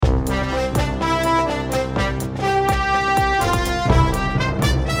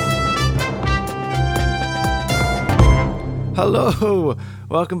Hello,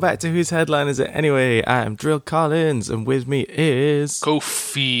 welcome back to Whose Headline Is It Anyway? I'm Drill Collins, and with me is...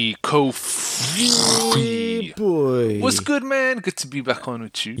 Kofi. Boy. What's good, man? Good to be back on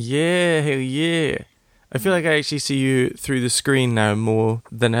with you. Yeah, hell yeah. I feel like I actually see you through the screen now more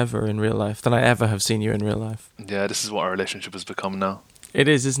than ever in real life, than I ever have seen you in real life. Yeah, this is what our relationship has become now. It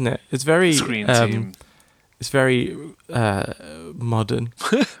is, isn't it? It's very... Screen team. It's very modern.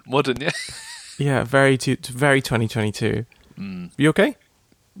 Modern, yeah. Yeah, very 2022. You okay?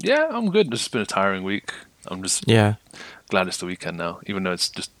 Yeah, I'm good. It's been a tiring week. I'm just glad it's the weekend now, even though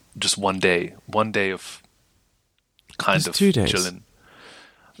it's just one day of kind of 2 days. chilling.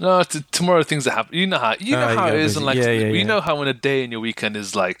 No, tomorrow things are happening. You know how it is, and you know how when a day in your weekend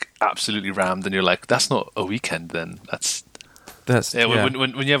is like absolutely rammed, and you're like, that's not a weekend. Then that's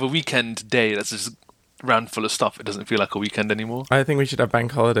when you have a weekend day that's just rammed full of stuff, it doesn't feel like a weekend anymore. I think we should have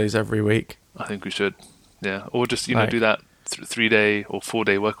bank holidays every week. I think we should, yeah, or just do that 3-day or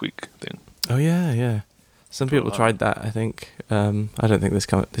 4-day work week thing. Oh yeah. Some people tried that. I think. I don't think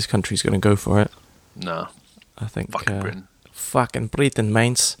this country's going to go for it. No, I think fucking Britain. Fucking Britain,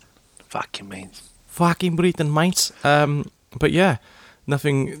 mates. Fucking mates. Fucking Britain, mates. But yeah,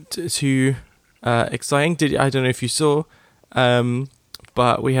 nothing too exciting. I don't know if you saw,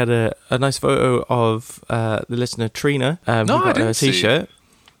 but we had a nice photo of the listener Trina. No, who got I didn't a t-shirt.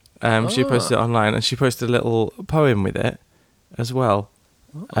 She posted it online, and she posted a little poem with it as well,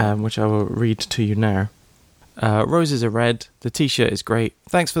 which I will read to you now. Roses are red. The t-shirt is great.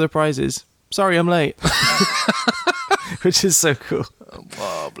 Thanks for the prizes. Sorry I'm late. Which is so cool.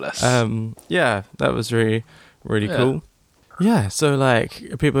 Oh, bless. Yeah, that was really, really cool. Yeah, so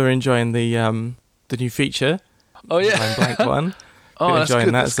like people are enjoying the new feature. Oh yeah, Line Blank one. Oh, that's enjoying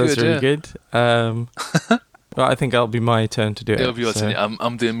good. that, so that's really good. Well, I think it'll be my turn to do it. It'll be your turn.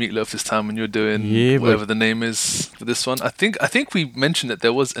 I'm doing Meatloaf this time, and you're doing whatever the name is for this one. I think we mentioned that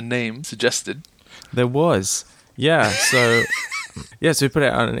there was a name suggested. There was, yeah. So yeah, so we put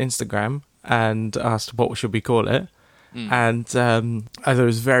it on Instagram and asked what should we call it, and I thought it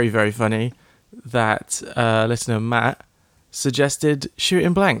was very, very funny that listener Matt suggested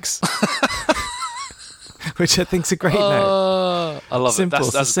Shooting Blanks. Which I think's a great name. I love Simple,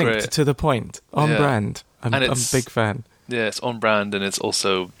 it. That's succinct, great. to the point, on brand. I'm a big fan. Yeah, it's on brand, and it's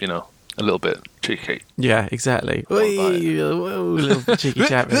also a little bit cheeky. Yeah, exactly. Whoa, little cheeky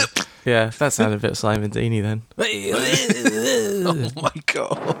chapman. Yeah, that sounded a bit Simon Deeney then. Oh my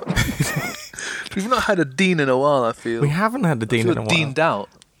god, we've not had a Dean in a while. I feel we haven't had a Dean in a while. Deaned out.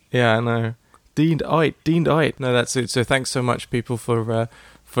 Yeah, I know. Deaned out. No, that's it. So thanks so much, people, for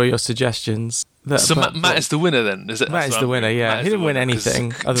your suggestions. So Matt is the winner then, is it? Matt is the winner, yeah. He didn't win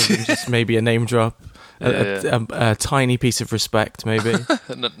anything other than just maybe a name drop, a tiny piece of respect, maybe.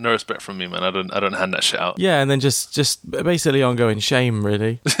 No respect from me, man. I don't hand that shit out. Yeah, and then just basically ongoing shame,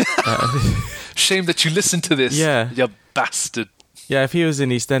 really. Shame that you listened to this, you bastard. Yeah, if he was in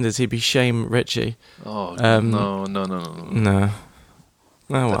EastEnders, he'd be Shame Richie. Oh, no.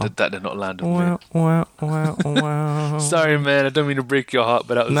 Oh, well. That did not land on me. Wow. Sorry, man. I don't mean to break your heart,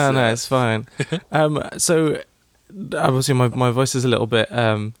 but that was... No, it's fine. So, obviously, my voice is a little bit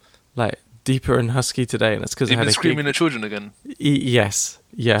like deeper and husky today, and it's because I had been screaming at children again. Yes.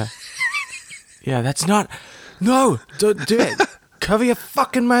 Yeah. Yeah, that's not... No! Don't do it! Cover your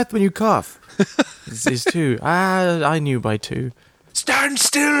fucking mouth when you cough. It's 2. I knew by 2. Stand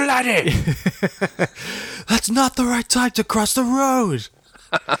still, laddie! That's not the right time to cross the road!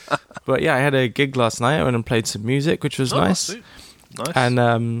 But yeah, I had a gig last night. I went and played some music, which was nice. Sweet. Nice.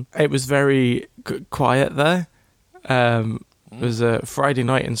 And it was very quiet there. It was a Friday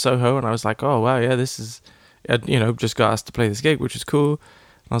night in Soho, and I was like, oh, wow, yeah, this is... just got asked to play this gig, which was cool.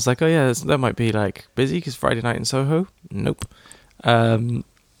 And I was like, oh, yeah, that might be, like, busy, because Friday night in Soho? Nope.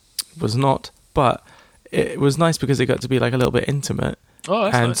 Was not. But it was nice because it got to be, like, a little bit intimate. Oh,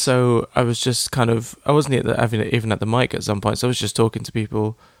 that's nice. So I was just kind of... I wasn't even at the mic at some point, so I was just talking to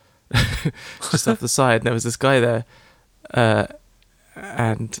people just off the side. And there was this guy there,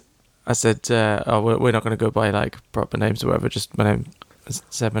 and I said, we're not going to go by, like, proper names or whatever, just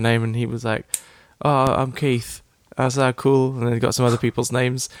said my name, and he was like, oh, I'm Keith. I was like, cool. And then he got some other people's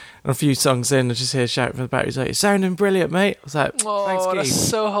names. And a few songs in, I just hear a shout from the back. He's like, you're sounding brilliant, mate. I was like, thanks, Keith. That's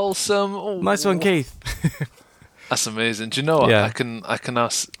so wholesome. Oh, nice one, Keith. That's amazing. Do you know what? Yeah. I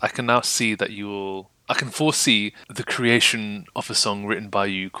can now see that you will... I can foresee the creation of a song written by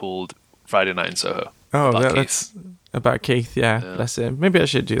you called Friday Night in Soho. Oh, that's about Keith, yeah. Bless him. Maybe I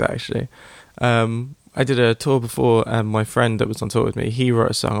should do that, actually. I did a tour before, and my friend that was on tour with me, he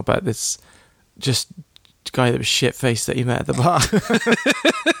wrote a song about this just guy that was shit-faced that he met at the bar.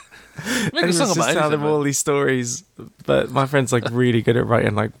 Make a song about just tell them all these stories. But my friend's like really good at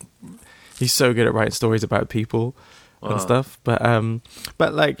writing. Like he's so good at writing stories about people and stuff. But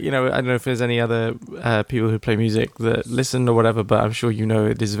like, you know, I don't know if there's any other people who play music that listen or whatever. But I'm sure you know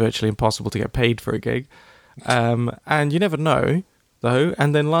it is virtually impossible to get paid for a gig. And you never know though.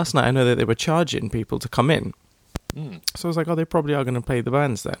 And then last night I know that they were charging people to come in. So I was like, oh, they probably are going to pay the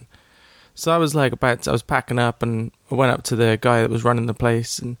bands then. So I was like, I was packing up and I went up to the guy that was running the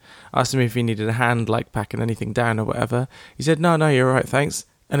place and asked him if he needed a hand, like packing anything down or whatever. He said, no, you're all right, thanks.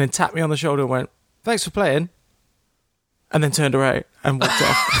 And then tapped me on the shoulder and went, thanks for playing. And then turned around and walked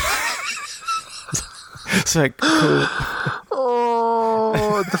off. It's like, cool.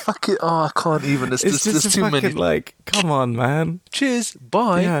 Oh, the fucking, I can't even. There's too many. Like, come on, man. Cheers,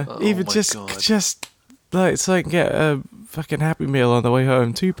 bye. Yeah, even just like, so I can get a fucking Happy Meal on the way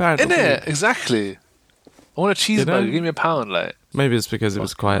home. £2. Innit? Exactly. I want a cheeseburger. Give me a pound, like. Maybe it's because it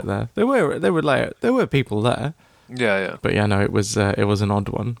was quiet there. There were people there. Yeah. But yeah, no, it was an odd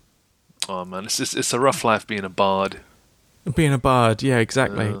one. Oh man, it's a rough life being a bard. Being a bard, yeah,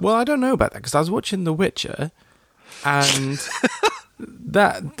 exactly. Well, I don't know about that because I was watching The Witcher, and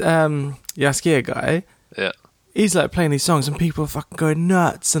that Jaskier guy, he's like playing these songs, and people are fucking going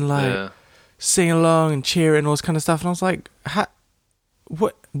nuts and like singing along and cheering and all this kind of stuff. And I was like,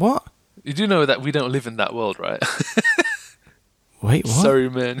 what? You do know that we don't live in that world, right? Wait, what? Sorry,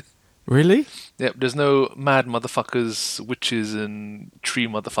 man. Really? Yep, there's no mad motherfuckers, witches, and tree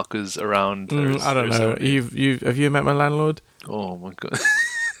motherfuckers around. I don't know. Have you met my landlord? Oh my god.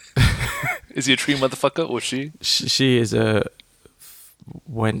 Is he a tree motherfucker or she? She is a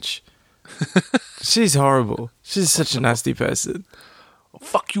wench. She's horrible. She's such a nasty person. Well,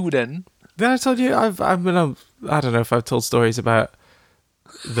 fuck you then. Then I told you I've been on. I don't know if I've told stories about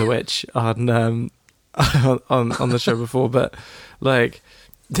the witch on the show before, but like.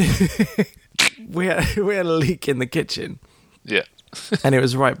 we had a leak in the kitchen. Yeah. And it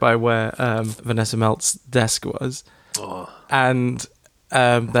was right by where Vanessa Melt's desk was. Oh. And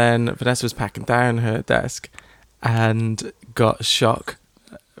then Vanessa was packing down her desk and got a shock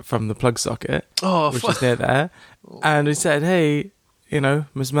from the plug socket, which is near there. And we said, hey, you know,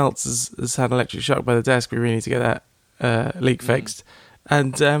 Miss Meltz has had an electric shock by the desk. We really need to get that leak fixed.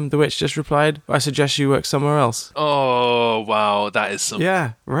 And the witch just replied, I suggest you work somewhere else. Oh, wow. That is some...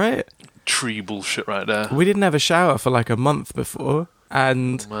 Yeah, right? Tree bullshit right there. We didn't have a shower for like a month before.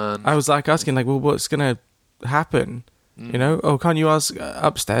 And I was like asking, like, well, what's going to happen? You know? Oh, can't you ask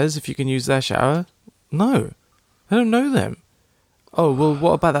upstairs if you can use their shower? No. I don't know them. Oh, well,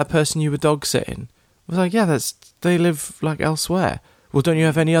 what about that person you were dog sitting? I was like, yeah, they live like elsewhere. Well, don't you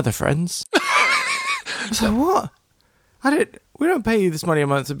have any other friends? I was like, what? We don't pay you this money a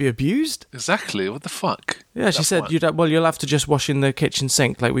month to be abused. Exactly. What the fuck? Yeah, she said, you'll have to just wash in the kitchen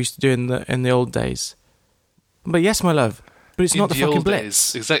sink like we used to do in the old days. But yes, my love. But it's not the fucking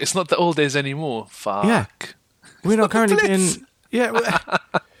Blitz. Exactly. It's not the old days anymore. Fuck. Yeah. We're not currently being... Yeah.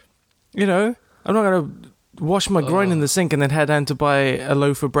 You know, I'm not going to wash my groin in the sink and then head down to buy a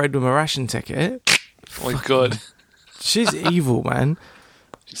loaf of bread with my ration ticket. Oh my God. She's evil, man.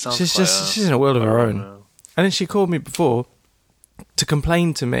 She's in a world of her own. And then she called me before to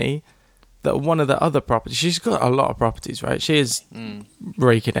complain to me that one of the other properties, she's got a lot of properties, right? She is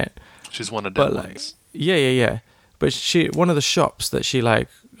raking it. She's one of them ones. Yeah. But one of the shops that she like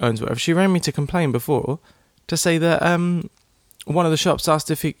owns, whatever, she rang me to complain before to say that one of the shops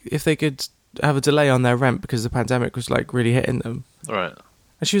asked if they could have a delay on their rent because the pandemic was like really hitting them. Right.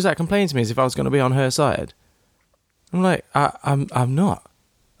 And she was like complaining to me as if I was going to be on her side. I'm like, I'm not.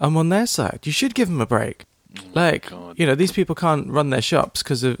 I'm on their side. You should give them a break. Like, you know, these people can't run their shops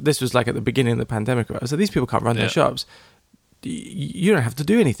because this was like at the beginning of the pandemic. So these people can't run their shops. You don't have to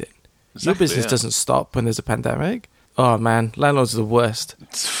do anything. Exactly, your business doesn't stop when there's a pandemic. Oh man, landlords are the worst.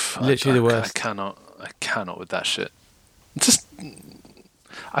 Literally the worst. I cannot with that shit.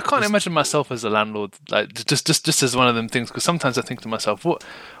 I can't imagine myself as a landlord, like just as one of them things. Because sometimes I think to myself, what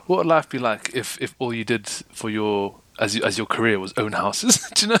would life be like if all you did for your as your career was own houses?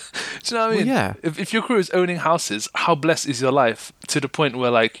 do you know what I mean? Well, yeah. If your career is owning houses, how blessed is your life to the point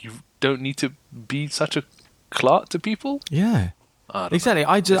where like you don't need to be such a clerk to people? Yeah. Exactly.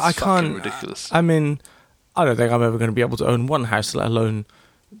 I can't. Ridiculous. I mean, I don't think I'm ever going to be able to own one house, let alone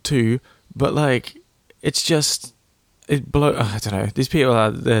two. But like, it's just I don't know. These people are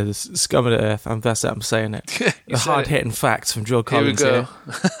the scum of the earth. That's it. I'm saying it. The hard hitting facts from Joel Collins here.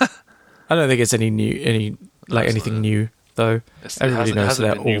 I don't think it's anything new though. Everybody knows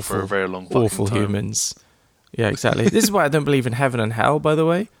they're awful for a very long awful time. Humans. Yeah, exactly. This is why I don't believe in heaven and hell, by the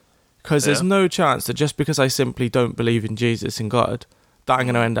way. Because there's no chance that just because I simply don't believe in Jesus and God, that I'm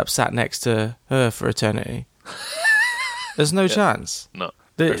going to end up sat next to her for eternity. There's no chance. No.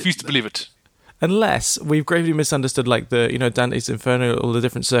 I refuse to believe it. Unless we've gravely misunderstood, like, Dante's Inferno, all the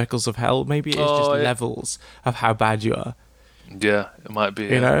different circles of hell. Maybe it's just levels of how bad you are. Yeah, it might be.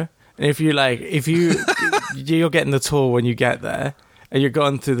 You know? And if you're getting the tour when you get there, and you're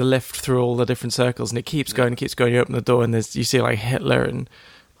going through the lift through all the different circles, and it keeps going, you open the door, and you see, like, Hitler and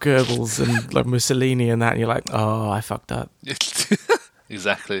Goebbels and, like, Mussolini and that, and you're like, oh, I fucked up.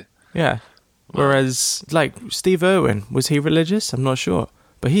 Exactly. Yeah. Whereas, like, Steve Irwin, was he religious? I'm not sure.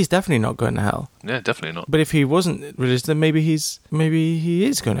 But he's definitely not going to hell. Yeah, definitely not. But if he wasn't religious, then maybe he is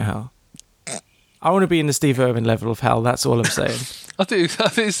going to hell. I want to be in the Steve Irwin level of hell. That's all I'm saying. I think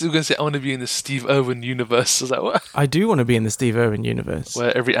you were going to say, I want to be in the Steve Irwin universe. I was like, what? I do want to be in the Steve Irwin universe.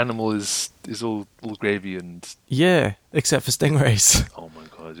 Where every animal is all gravy and... Yeah, except for stingrays. Oh my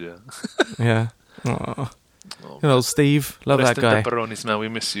God, yeah. Yeah. Oh, old Steve. Love that guy. Pepperonis, man. We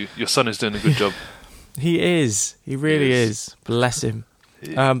miss you. Your son is doing a good job. He is. He really is. Bless him.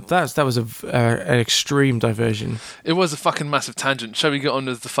 That was an extreme diversion. It was a fucking massive tangent. Shall we get on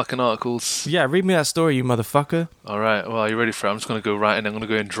with the fucking articles? Yeah, read me that story, you motherfucker. All right. Well, are you ready for it? I'm just going to go right in. I'm going to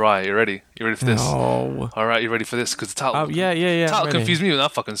go in dry. You ready? You ready for this? No. All right. You ready for this? Because the title. Yeah. The title confused me when I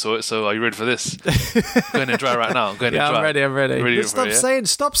fucking saw it. So are you ready for this? Going in dry right now. I'm going in dry. I'm ready. Ready stop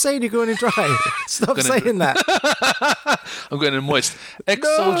saying you're going in dry. Stop saying that. I'm going in moist.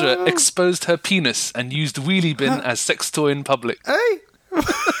 Ex-soldier exposed her penis and used wheelie bin as sex toy in public. Hey.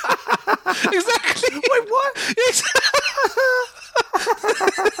 Exactly. Wait, what?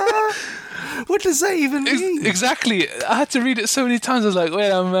 What does that even mean? Exactly. I had to read it so many times. I was like, wait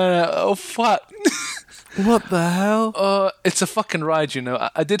a minute. Oh, fuck. What the hell? It's a fucking ride, you know.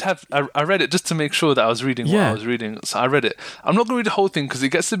 I read it just to make sure that I was reading what I was reading. So I read it. I'm not going to read the whole thing because it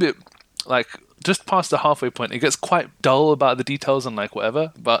gets a bit, like, just past the halfway point. It gets quite dull about the details and, like,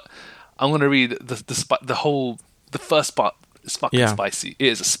 whatever. But I'm going to read the first part. It's fucking spicy. It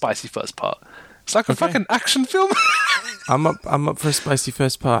is a spicy first part. It's like a fucking action film. I'm up for a spicy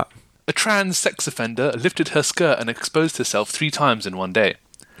first part. A trans sex offender lifted her skirt and exposed herself 3 times in one day.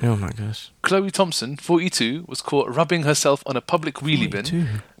 Oh my gosh. Chloe Thompson, 42, was caught rubbing herself on a public wheelie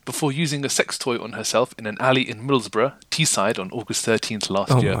bin before using a sex toy on herself in an alley in Middlesbrough, Teesside, on August 13th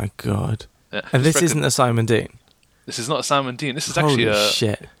last year. Oh my God. Yeah, and this isn't a Simon Dean? This is not a Simon Dean. This is actually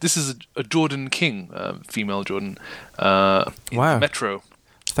shit. This is a Jordan King, female Jordan, in Metro.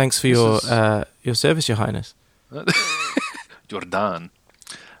 Thanks for your service, Your Highness. Jordan.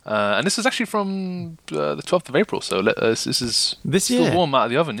 And this is actually from the 12th of April, so this is still warm out of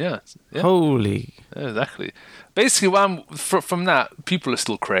the oven, yeah. Holy. Yeah, exactly. Basically, from that, people are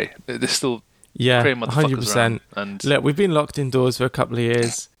still cray. They're still... Yeah, 100%. And look, we've been locked indoors for a couple of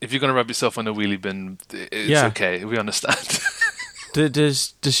years. If you're going to rub yourself on a wheelie bin, it's okay. We understand.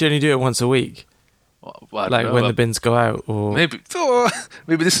 Does she only do it once a week? Well, like when the bins go out? Or maybe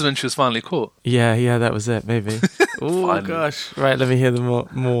this is when she was finally caught. Yeah, that was it, maybe. Oh, gosh. Right, let me hear the more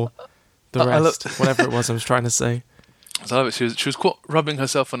the rest, whatever it was I was trying to say. So I love it. She was caught rubbing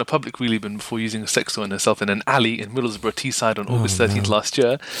herself on a public wheelie bin before using a sex toy on herself in an alley in Middlesbrough, Teesside on August 13th last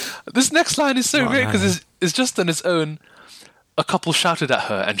year. This next line is so great because it's just on its own. A couple shouted at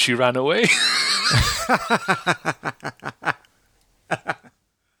her and she ran away.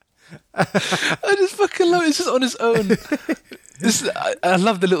 I just fucking love it. It's just on its own. I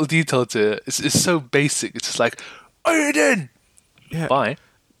love the little detail to it. It's so basic. It's just like, Aiden! Yeah. Bye.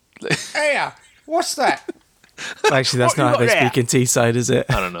 Hey, what's that? Actually, that's not how they speak in Teesside, is it?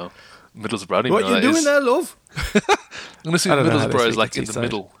 I don't know. Middlesbrough. What you doing there, love? I'm going to assume Middlesbrough is like in the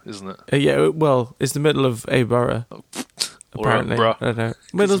middle, isn't it? Yeah, well, it's the middle of a borough. Apparently. I don't know.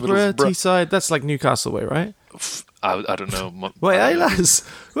 Middlesbrough, Teesside, that's like Newcastle way, right? I don't know. Wait, hey lads,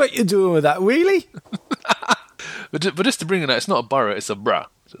 what you doing with that wheelie? but just to bring it out, it's not a borough, it's a bruh.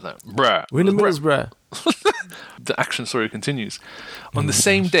 So it's like, bruh. We're in the Middlesbrough. The action story continues. On the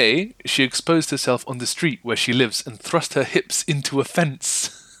same day, she exposed herself on the street where she lives and thrust her hips into a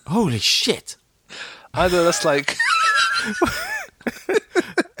fence. Holy shit. Either that's like...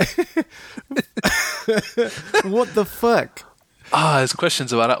 What the fuck? There's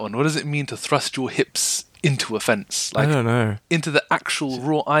questions about that one. What does it mean to thrust your hips into a fence? Like, I don't know. Into the actual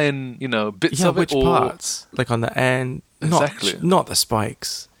raw iron, bits of it? Which parts? Like on the end? Exactly. Not the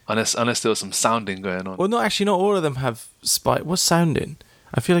spikes. Unless there was some sounding going on. Well, not all of them have spike. What's sounding?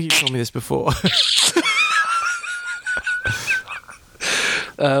 I feel like you've told me this before.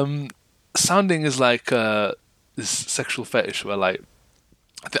 Sounding is like this sexual fetish where, like,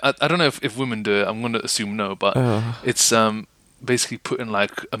 I don't know if women do it. I'm going to assume no, but it's basically putting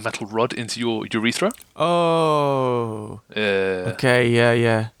like a metal rod into your urethra. Oh. Yeah. Okay.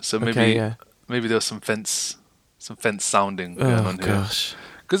 Yeah. So maybe there was some fence sounding going on here. Oh gosh.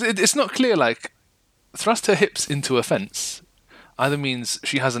 Because it's not clear. Like, thrust her hips into a fence either means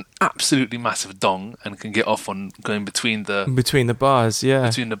she has an absolutely massive dong and can get off on going between the bars. Yeah.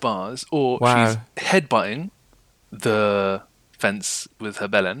 Between the bars, or she's headbutting the fence with her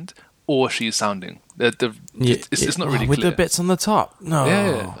bell end, or she's sounding. It's not really with clear. The bits on the top. No.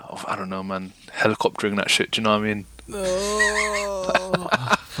 Yeah. Oh, I don't know, man. Helicoptering that shit. Do you know what I mean?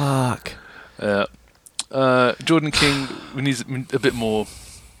 Oh, fuck. Jordan King. We need a bit more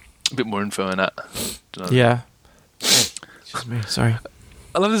info on that. Yeah. Excuse me. Sorry.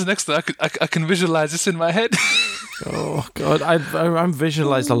 I love this next thing. I can visualize this in my head. Oh God, I'm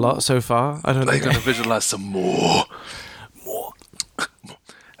visualized a lot so far. I don't know. You're gonna visualize some more.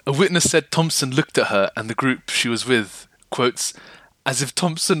 A witness said Thompson looked at her and the group she was with, quotes, as if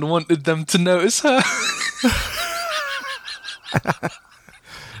Thompson wanted them to notice her.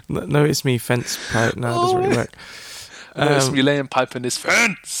 Notice me fence pipe. No, it doesn't really work. Notice me laying pipe in this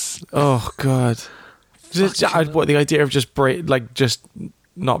fence. Oh God. What the idea of just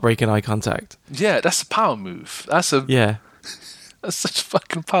not breaking eye contact? Yeah, that's a power move. That's such a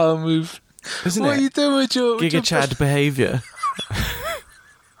fucking power move. Isn't what it? Are you doing with your Giga Chad behaviour?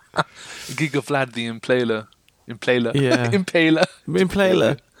 Giga Vlad the Impaler. Yeah. Impaler.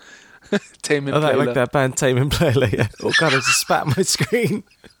 Tame Impaler. Oh, I like that band, Tame Impaler. Yeah. Oh God, I just spat on my screen.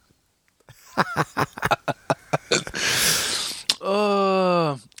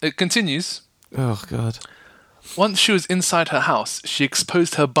 It continues. Oh God. Once she was inside her house, she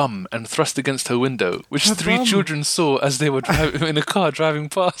exposed her bum and thrust against her window, which three children saw as they were in a car driving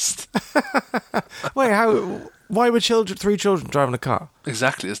past. Wait, why were three children driving a car?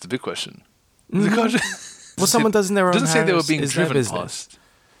 Exactly, that's the big question. Well, someone does in their own house. It doesn't say they were being driven past.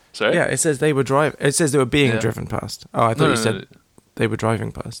 Sorry? Yeah, it says they were driving. It says they were being driven past. Oh, I thought you said they were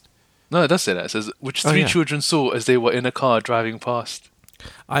driving past. No, it does say that. It says, which three children saw as they were in a car driving past.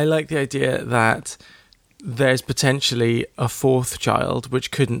 I like the idea that there's potentially a fourth child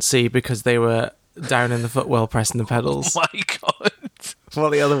which couldn't see because they were down in the footwell pressing the pedals. Oh my God. While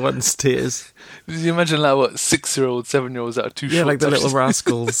the other one steers. Did you imagine 6-year-olds, 7-year-olds that are too short? Yeah, like the little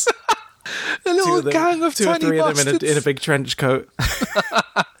rascals. The little gang of 2 or 3 of them in a big trench coat.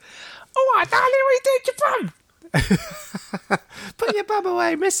 Oh, darling, what are you doing your bum? Put your bum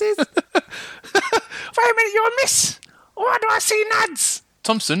away, missus. Wait a minute, you're a miss. Why do I see nads?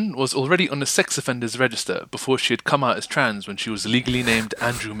 Thompson was already on the sex offenders register before she had come out as trans when she was legally named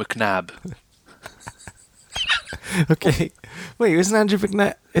Andrew McNabb. Okay. Wait, isn't Andrew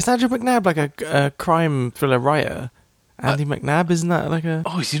McNabb... Is Andrew McNabb like a crime thriller writer? Andy McNabb, isn't that like a...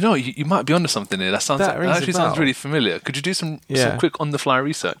 Oh, you might be onto something here. That actually sounds really familiar. Could you do some quick on-the-fly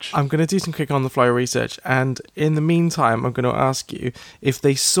research? I'm going to do some quick on-the-fly research, and in the meantime, I'm going to ask you, if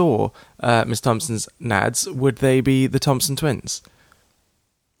they saw Miss Thompson's nads, would they be the Thompson twins?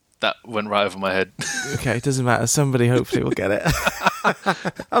 That went right over my head. Okay, it doesn't matter. Somebody hopefully will get it.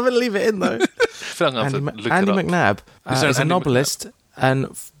 I'm going to leave it in, though. Andy McNabb is a novelist and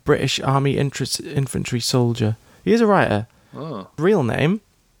British Army infantry soldier. He is a writer. Oh. Real name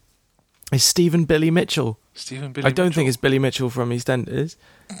is Stephen Billy Mitchell. I don't think it's Billy Mitchell from EastEnders.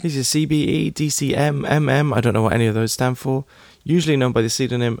 He's a CBE, DCM, MM. I don't know what any of those stand for. Usually known by the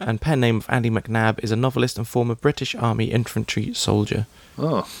pseudonym and pen name of Andy McNabb, is a novelist and former British Army infantry soldier.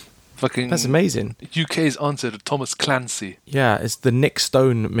 Oh, fucking! That's amazing. UK's answer to Thomas Clancy. Yeah, it's the Nick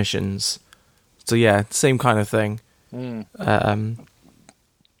Stone missions. So yeah, same kind of thing.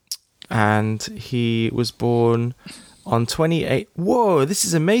 And he was born on 28... Whoa, this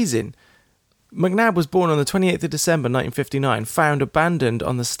is amazing. McNabb was born on the 28th of December 1959, found abandoned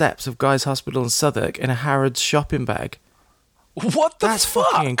on the steps of Guy's Hospital in Southwark in a Harrods shopping bag. What the That's fuck?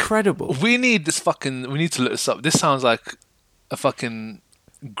 fucking incredible. We need to look this up. This sounds like a fucking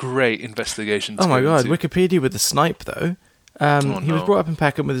great investigation. Oh my God, Wikipedia with the snipe, though. He was brought up in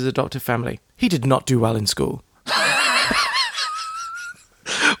Peckham with his adoptive family. He did not do well in school.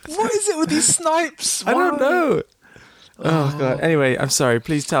 What is it with these snipes? I don't know. Oh God. Anyway, I'm sorry.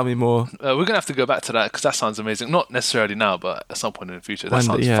 Please tell me more. We're going to have to go back to that because that sounds amazing. Not necessarily now, but at some point in the future. That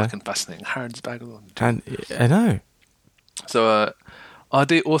sounds fucking fascinating. Harrods bag of... I know. So, our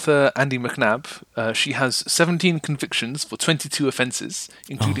day author, Andy McNabb, she has 17 convictions for 22 offences,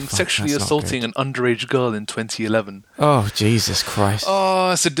 including sexually assaulting an underage girl in 2011. Oh, Jesus Christ.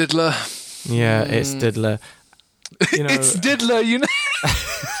 Oh, it's a diddler. Yeah, it's diddler. You know, it's diddler, you know.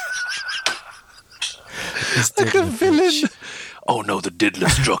 Like a villain. Oh no, the diddler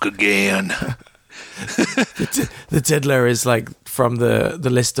struck again. The Diddler is like from the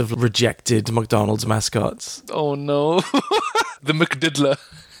list of rejected McDonald's mascots. Oh no. The McDiddler.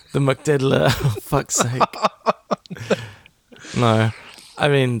 The McDiddler. Oh, fuck's sake. No. I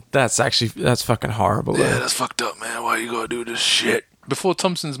mean, that's fucking horrible. Yeah, that's fucked up, man. Why you gotta do this shit? Before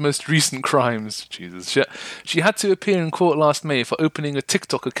Thompson's most recent crimes, Jesus, she had to appear in court last May for opening a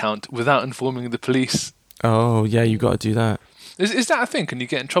TikTok account without informing the police. Oh, yeah, you got to do that. Is that a thing? Can you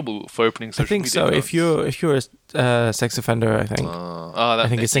get in trouble for opening social media? I think so. Accounts? If you're a sex offender, I think. I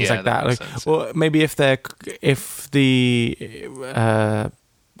think it's things like that. Like, or maybe if they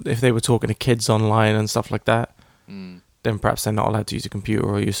were talking to kids online and stuff like that, then perhaps they're not allowed to use a computer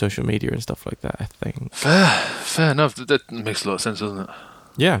or use social media and stuff like that. I think. Fair enough. That makes a lot of sense, doesn't it?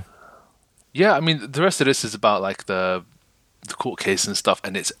 Yeah. Yeah. I mean, the rest of this is about like the court case and stuff,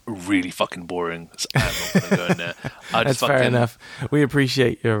 and it's really fucking boring. So I'm not gonna go in there. That's fair enough. We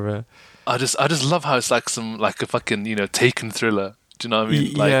appreciate your. I just love how it's like a fucking Taken thriller. Do you know what I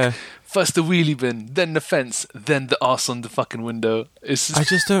mean? Like first the wheelie bin, then the fence, then the arse on the fucking window. It's just, I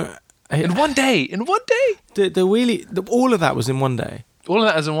just don't. In one day. The wheelie, all of that was in one day. All of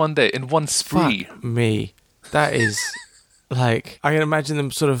that is in one day, in one spree. Fuck me. That is. Like, I can imagine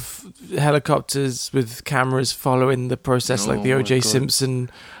them sort of helicopters with cameras following the process, like the O.J. Simpson,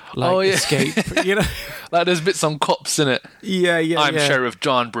 escape, Like, there's bits on cops in it. Yeah. I'm Sheriff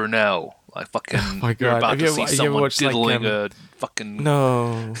John Brunel. Like, fucking, oh my God. You're about to see someone diddling a fucking...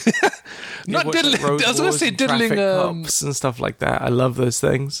 No. Not diddling, I was going to say diddling... cops and stuff like that. I love those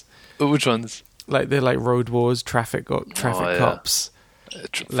things. Which ones? Like, they're like road wars, traffic cops.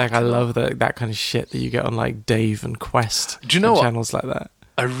 Like, I love that kind of shit that you get on like Dave and Quest. Do you know what? Channels like that.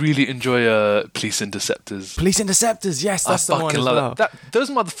 I really enjoy Police Interceptors. Police Interceptors, yes, that's the one as well.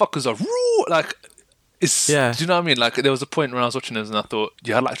 Those motherfuckers are raw. Like, it's. Yeah. Do you know what I mean? Like, there was a point when I was watching those and I thought,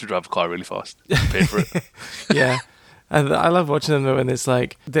 yeah, I'd like to drive a car really fast. Pay for it. Yeah. And I love watching them though, and it's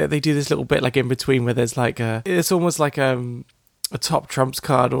like they do this little bit like in between where there's like it's almost like a top trumps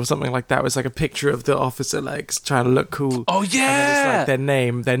card or something like that. It's like a picture of the officer like trying to look cool. Oh yeah, and then it's like their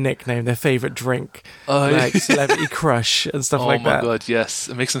name, their nickname, their favorite drink, like celebrity crush and stuff like that. Oh my God, yes,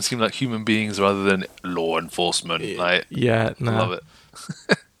 it makes them seem like human beings rather than law enforcement. Like, yeah, no. I love it.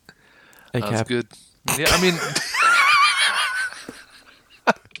 That's good. Yeah, I mean,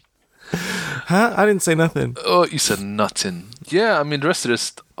 huh? I didn't say nothing. Oh, you said nothing. Yeah, I mean, the rest of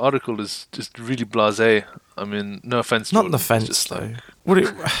this article is just really blasé. I mean, no offense. Not the fence, though.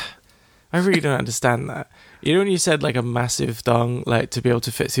 I really don't understand that. You know when you said like a massive dong, like to be able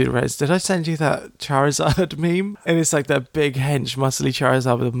to fit through the reds? Did I send you that Charizard meme? And it's like that big, hench, muscly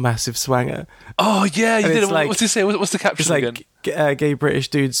Charizard with a massive swanger. Oh yeah, you did. Like, what's he say? What's the caption again? It's like gay British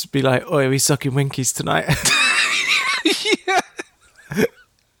dudes be like, "Oh, are we sucking winkies tonight?" Yeah.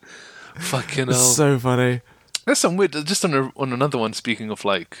 Fucking hell. It's so funny. There's some weird. Just on another one. Speaking of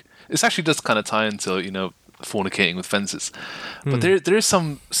like, this actually does kind of tie into fornicating with fences, but there is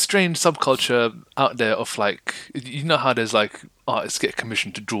some strange subculture out there of like, you know how there's like artists get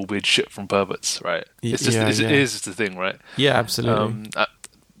commissioned to draw weird shit from perverts, right? It's just it is just a thing, right? Yeah, absolutely.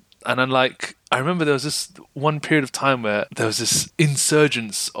 And then like I remember there was this one period of time where there was this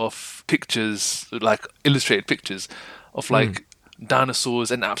insurgence of pictures, like illustrated pictures of like dinosaurs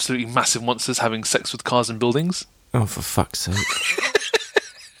and absolutely massive monsters having sex with cars and buildings. Oh, for fuck's sake.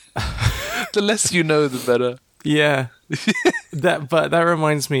 The less you know, the better. Yeah. But that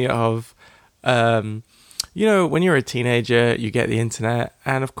reminds me of, when you're a teenager, you get the internet,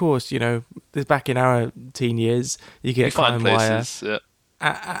 and of course, back in our teen years, you get LimeWire,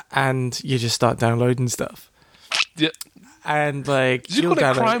 and you just start downloading stuff. Yeah. And like, did you call it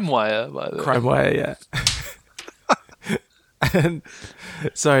CrimeWire, by the way? CrimeWire, yeah. And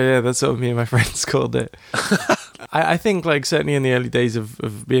sorry, yeah, that's what me and my friends called it. I think, like, certainly in the early days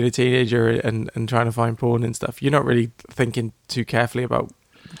of being a teenager and trying to find porn and stuff, you're not really thinking too carefully about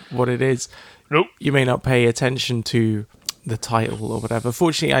what it is. Nope. You may not pay attention to the title or whatever.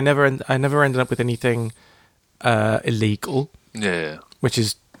 Fortunately, I never ended up with anything illegal. Yeah. Which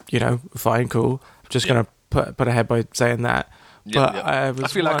is, fine, cool. I'm just gonna put ahead by saying that. But I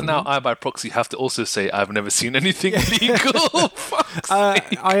feel like now I, by proxy, have to also say I've never seen anything illegal.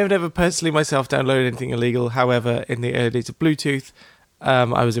 I have never personally myself downloaded anything illegal. However, in the early days of Bluetooth,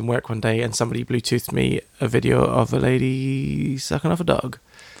 I was in work one day and somebody Bluetoothed me a video of a lady sucking off a dog.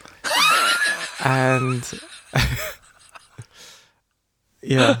 And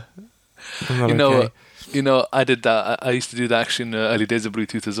yeah, I did that. I used to do that actually in the early days of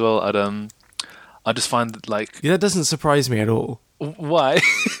Bluetooth as well. I just find that, like... Yeah, that doesn't surprise me at all. Why?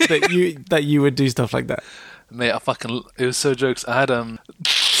 that you would do stuff like that. Mate, it was so jokes. I had...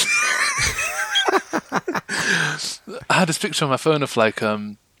 I had this picture on my phone of like,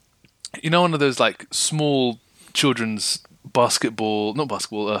 one of those like small children's football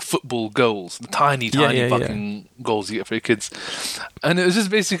goals, the tiny fucking goals you get for your kids, and it was just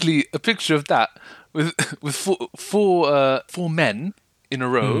basically a picture of that with four men in a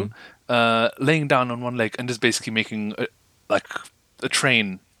row, laying down on one leg and just basically making a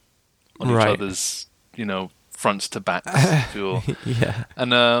train on each other's, fronts to backs. Yeah,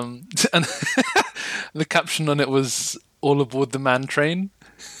 and the caption on it was "All aboard the man train."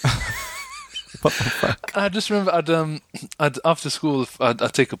 What the fuck? I just remember I'd after school I'd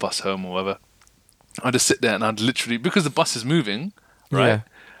take a bus home or whatever. I'd just sit there and I'd literally, because the bus is moving, right?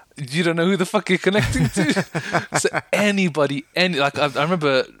 Yeah. You don't know who the fuck you're connecting to. So I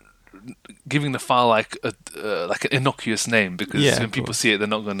remember giving the file like an innocuous name, because when people see it,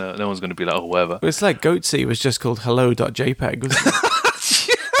 no one's gonna be like, oh, whatever. It's like Goatsy was just called hello.jpg, wasn't it?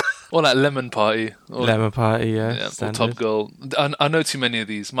 Or like Lemon Party. Lemon Party, yeah. Or Top Girl. I know too many of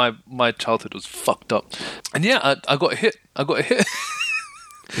these. My childhood was fucked up. And I got a hit.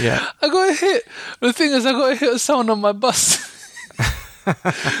 Yeah. I got a hit. The thing is, I got a hit of someone on my bus.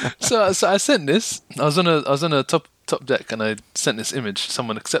 So I sent this. I was on a top deck, and I sent this image.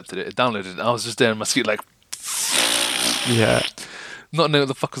 Someone accepted it. It downloaded it. I was just there in my seat like... Yeah. Not knowing what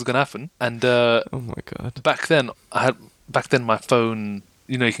the fuck was going to happen. And oh my God. Back then my phone...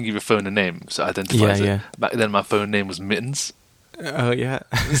 you can give your phone a name, so it identifies it. Yeah. Back then, my phone name was Mittens. Oh yeah.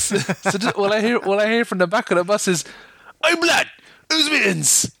 So just, all I hear from the back of the bus is, "Hey, blood, who's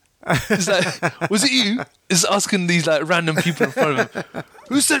Mittens?" It's like, "Was it you?" It's asking these like random people in front of him,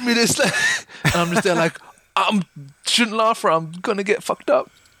 "Who sent me this?" And I'm just there like, I shouldn't laugh, or I'm gonna get fucked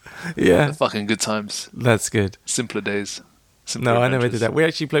up. Yeah. Fucking good times. That's good. Simpler days. No, I never did that. We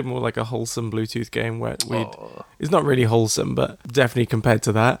actually played more like a wholesome Bluetooth game where it's not really wholesome, but definitely compared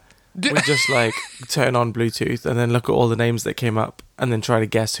to that, we just like turn on Bluetooth and then look at all the names that came up and then try to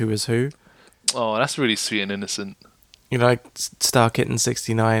guess who is who. Oh, that's really sweet and innocent. Like Star Kitten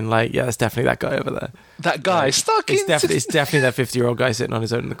 69, like, yeah, it's definitely that guy over there. That guy, Star Kitten. It's definitely that 50-year-old guy sitting on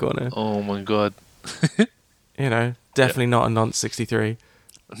his own in the corner. Oh my God. Definitely not a nonce 63.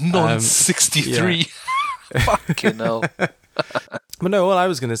 Nonce 63. Fucking hell. But no, all I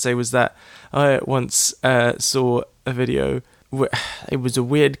was going to say was that I once saw a video. It was a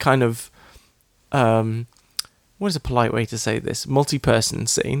weird kind of, what is a polite way to say this? Multi-person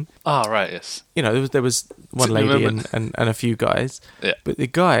scene. Ah, right, yes. There was one lady and a few guys. Yeah. But the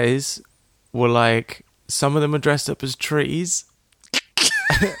guys were like, some of them are dressed up as trees,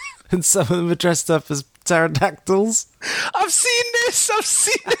 and some of them are dressed up as pterodactyls. I've seen this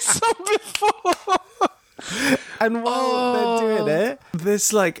song before. And while they're doing it,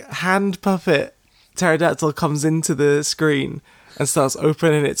 this like hand puppet pterodactyl comes into the screen and starts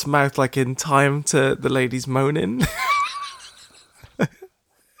opening its mouth like in time to the lady's moaning. And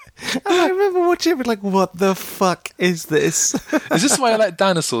I remember watching it like, what the fuck is this? Is this why I like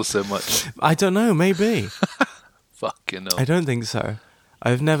dinosaurs so much? I don't know, maybe. Fucking hell. I don't think so.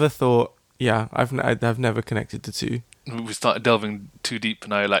 I've never thought, I've never connected the two. We started delving too deep, and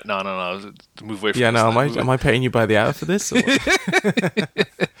now you're like, no, move away from this. Yeah, no, am I paying you by the hour for this? Or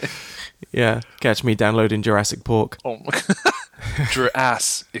yeah, catch me downloading Jurassic Pork. Oh my God.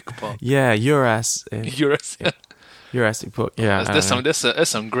 Jurassic Pork. Yeah, your ass. Jurassic Pork. Yeah, there's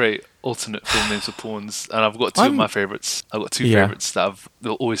some great alternate film names for porns, and I've got two of my favorites. I've got two favorites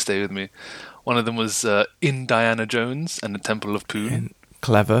they'll always stay with me. One of them was In Diana Jones and the Temple of Poon.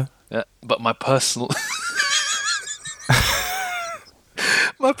 Clever. Yeah, but my personal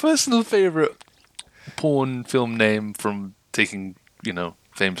favorite porn film name from taking,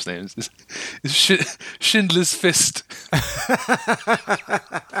 famous names is Schindler's Fist.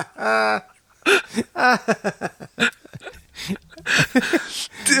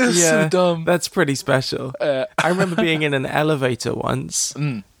 So dumb. That's pretty special. I remember being in an elevator once.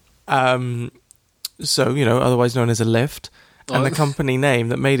 So, otherwise known as a lift. And the company name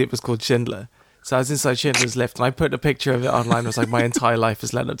that made it was called Schindler. So I was inside Schindler's lift, and I put a picture of it online. I was like, my entire life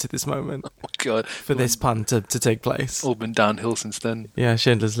has led up to this moment. Oh, God. For this pun to take place. All been downhill since then. Yeah,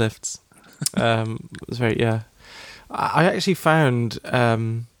 Schindler's Lifts. It was very, I actually found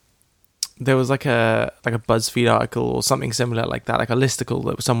there was like a BuzzFeed article or something similar like that, like a listicle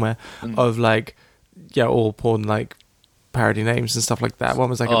that was somewhere of like, all porn like parody names and stuff like that. One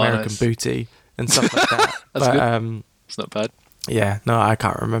was like American Booty and stuff like that. That's good. It's not bad. Yeah, no, I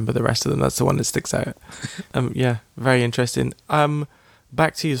can't remember the rest of them. That's the one that sticks out. Very interesting.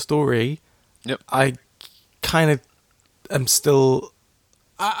 Back to your story. Yep. I kind of am still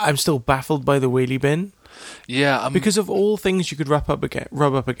baffled by the wheelie bin. Yeah, because of all things you could rub up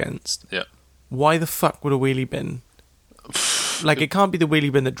against. Yeah. why the fuck would a wheelie bin? Like, it can't be the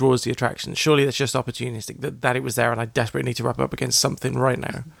wheelie bin that draws the attraction. Surely that's just opportunistic, that it was there and I desperately need to rub up against something right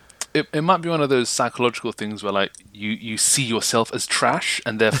now. It might be one of those psychological things where, like, you see yourself as trash,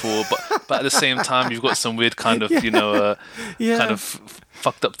 and therefore, but at the same time, you've got some weird kind of, kind of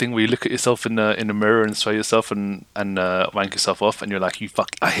fucked up thing where you look at yourself in the mirror and swear yourself and wank yourself off, and you're like,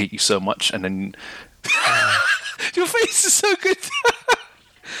 I hate you so much, and then your face is so good.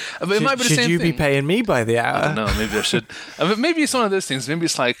 But it might be the same thing. Should you be paying me by the hour? I don't know, maybe I should. Maybe it's one of those things. Maybe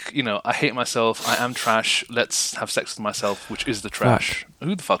it's like, I hate myself, I am trash, let's have sex with myself, which is the trash. Fuck.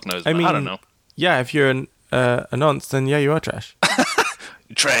 Who the fuck knows? I don't know. Yeah, if you're an nonce, then yeah, you are trash.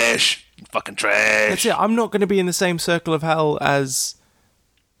 Trash. Fucking trash. That's it. I'm not going to be in the same circle of hell as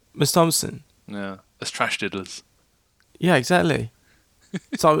Miss Thompson. Yeah, as trash diddlers. Yeah, exactly.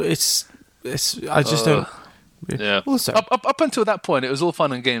 So it's I just don't... Yeah. Also, up until that point, it was all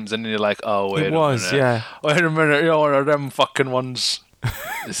fun and games, and then you're like, "Oh, wait a minute. Yeah. Wait a minute, you're one of them fucking ones."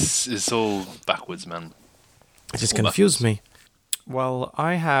 It's all backwards, man. It just confused me. Well,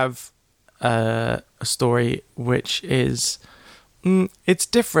 I have a story which is it's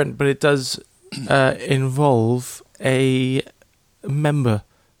different, but it does involve a member.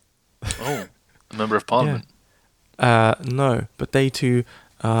 Oh, a member of parliament. Yeah. No, but they too.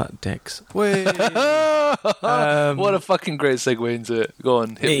 Dicks. What a fucking great segue into it. Go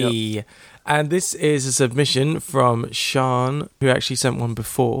on, hit me up. And this is a submission from Sean, who actually sent one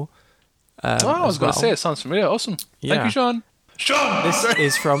before. I was going to say, it sounds familiar. Awesome. Yeah. Thank you, Sean. Sean! This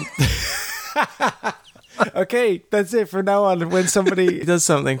is from... Okay, that's it. From now on, when somebody does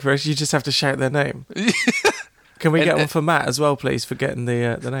something for us, you just have to shout their name. Can we get one for Matt as well, please, for getting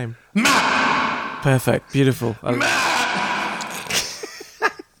the name? Matt! Perfect. Beautiful. Matt!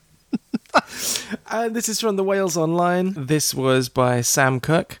 And this is from the Wales Online. This was by Sam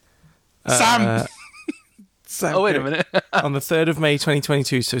Cook. Sam oh, wait a minute. On the 3rd of May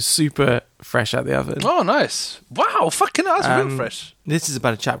 2022, so super fresh out the oven. Oh, nice. Wow, fucking hell, that's real fresh. This is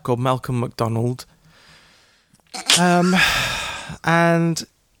about a chap called Malcolm MacDonald. And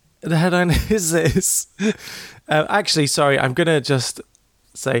the headline is this. Actually, sorry, I'm going to just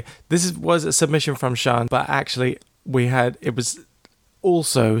say, was a submission from Sean, but actually it was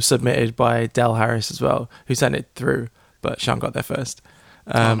also submitted by Del Harris as well, who sent it through, but Sean got there first.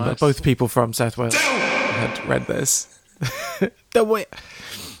 Nice. But both people from South Wales had read this. The way,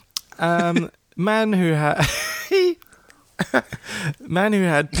 man who had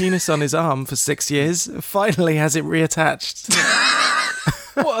penis on his arm for 6 years finally has it reattached.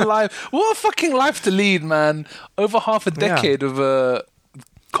 What a life! What a fucking life to lead, man! Over half a decade of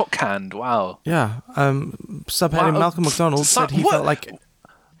cockhand. Wow. Yeah. Subheading Malcolm MacDonald said he felt like...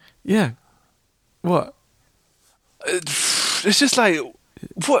 Yeah. What? It's just like...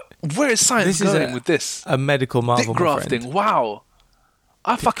 What? Where is science going with this? A medical marvel, dick grafting. Wow.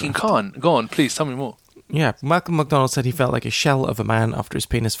 I fucking can't. Go on, please, tell me more. Yeah. Malcolm MacDonald said he felt like a shell of a man after his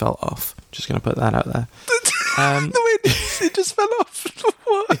penis fell off. Just going to put that out there. The way it just fell off.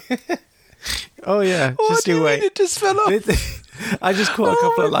 What? Oh, yeah. Just you wait. It just fell off. I just caught a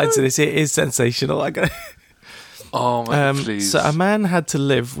couple of lines of this. It is sensational. Oh, man, please. So a man had to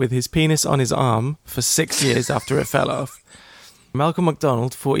live with his penis on his arm for 6 years after it fell off. Malcolm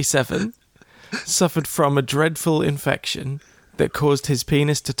MacDonald, 47, suffered from a dreadful infection that caused his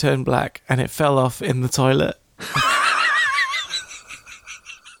penis to turn black, and it fell off in the toilet.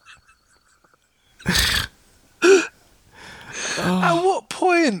 At what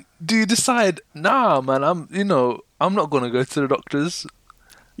point do you decide, nah, man, I'm not going to go to the doctors?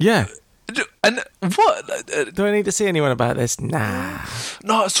 Yeah. And what? Do I need to see anyone about this? Nah.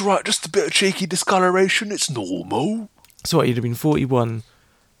 No, it's all right. Just a bit of cheeky discoloration. It's normal. So what, you'd have been 41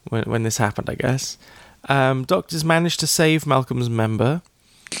 when this happened, I guess. Doctors managed to save Malcolm's member,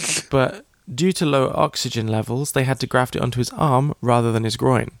 but due to low oxygen levels, they had to graft it onto his arm rather than his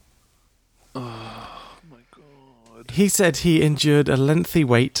groin. Oh, my God. He said he endured a lengthy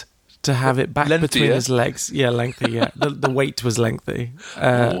wait to have it back between his legs. Yeah, lengthy, yeah. The wait was lengthy.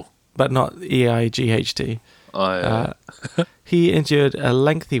 But not EIGHT. Oh, yeah. He endured a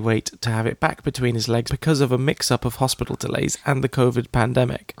lengthy wait to have it back between his legs because of a mix-up of hospital delays and the COVID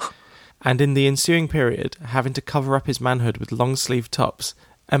pandemic. And in the ensuing period, having to cover up his manhood with long-sleeve tops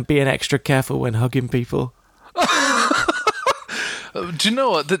and being extra careful when hugging people. Do you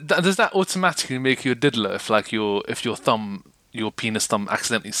know what? Does that automatically make you a diddler if your penis thumb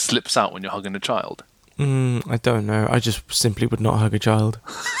accidentally slips out when you're hugging a child? I don't know. I just simply would not hug a child.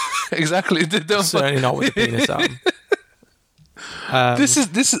 Exactly. Certainly not with a penis arm. This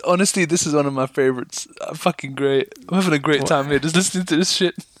is honestly, this is one of my favorites. Fucking great. I'm having a great time here just listening to this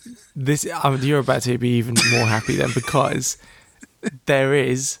shit. You're about to be even more happy then, because there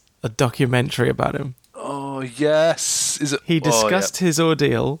is a documentary about him. Oh yes, is it? He discussed his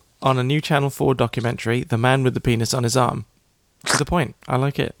ordeal on a new Channel 4 documentary, "The Man with the Penis on His Arm." To the point. I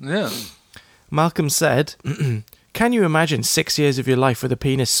like it. Yeah. Malcolm said, "Can you imagine 6 years of your life with a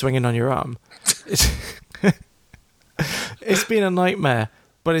penis swinging on your arm? It's been a nightmare,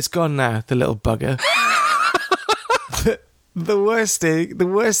 but it's gone now, the little bugger." The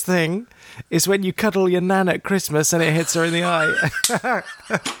worst thing is when you cuddle your nan at Christmas and it hits her in the eye.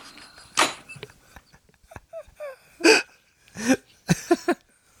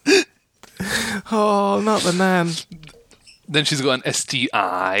 Oh, not the nan. Then she's got an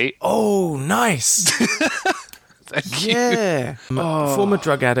STI. Oh, nice. Thank you. Yeah. Former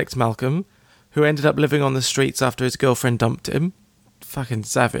drug addict Malcolm, who ended up living on the streets after his girlfriend dumped him. Fucking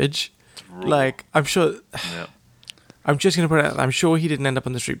savage. Like, I'm sure... Yeah. I'm just going to put it out, I'm sure he didn't end up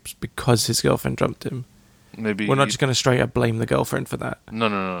on the streets because his girlfriend dumped him. Maybe we're not just going to straight up blame the girlfriend for that.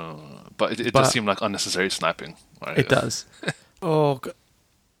 No. But it does seem like unnecessary sniping. Right? It does. Oh, God.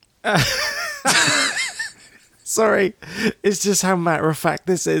 Sorry, it's just how matter-of-fact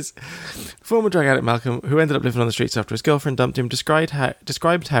this is. Former drug addict Malcolm, who ended up living on the streets after his girlfriend dumped him, described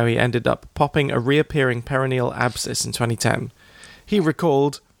how he ended up popping a reappearing perineal abscess in 2010. He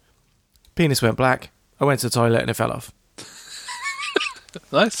recalled, "Penis went black, I went to the toilet and it fell off."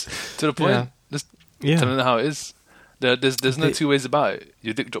 Nice. To the point. Yeah. Just telling them how it is. There's no two ways about it.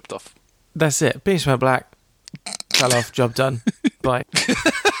 Your dick dropped off. That's it. Penis went black, fell off, job done. Bye.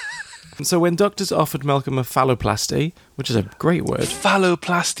 So when doctors offered Malcolm a phalloplasty, which is a great word.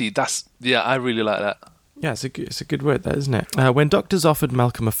 Phalloplasty, I really like that. Yeah, it's a good word, that, isn't it? When doctors offered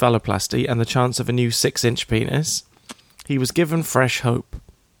Malcolm a phalloplasty and the chance of a new 6-inch penis, he was given fresh hope.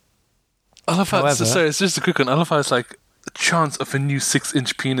 I love how, sorry, it's just a quick one. I love how it's like a chance of a new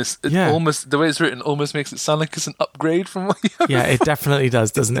 6-inch penis. It almost, the way it's written, almost makes it sound like it's an upgrade from what you have. Yeah, it definitely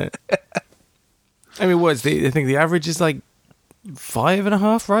does, doesn't it? I mean, I think the average is like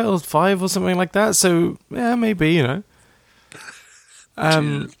 5.5, right? Or 5 or something like that. So, yeah, maybe, you know.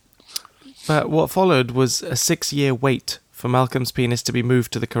 But what followed was a 6-year wait for Malcolm's penis to be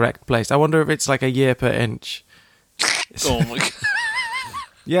moved to the correct place. I wonder if it's like a year per inch. Oh my God.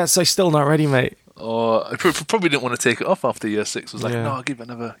 Yeah, so still not ready, mate. Oh, I probably didn't want to take it off after year 6. Was like, no, I'll give it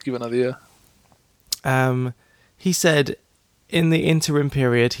another year. He said in the interim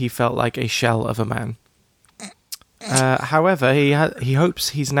period he felt like a shell of a man. However, he hopes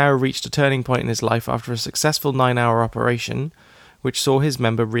he's now reached a turning point in his life after a successful 9-hour operation, which saw his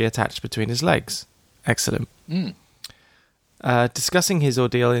member reattached between his legs. Excellent. Discussing his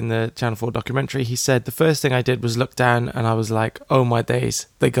ordeal in the Channel 4 documentary, he said, "The first thing I did was look down and I was like, oh my days,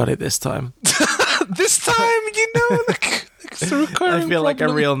 they got it this time." This time, you know, it's a recurring I feel problem. like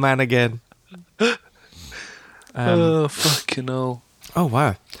a real man again. Oh, fucking hell. Oh,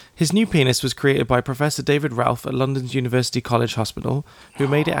 wow. His new penis was created by Professor David Ralph at London's University College Hospital, who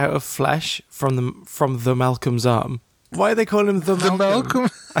made it out of flesh from the Malcolm's arm. Why are they calling him the Malcolm?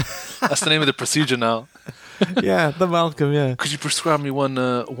 That's the name of the procedure now. Yeah, the Malcolm, yeah. Could you prescribe me one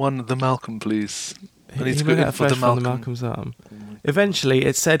the Malcolm, please? I need to go in for the Malcolm. From the Malcolm's arm. Eventually,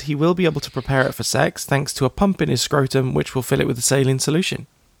 it said he will be able to prepare it for sex thanks to a pump in his scrotum, which will fill it with a saline solution.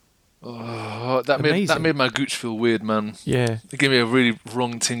 Oh, that made my gooch feel weird, man. Yeah. It gave me a really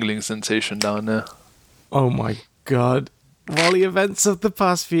wrong tingling sensation down there. Oh my God. While the events of the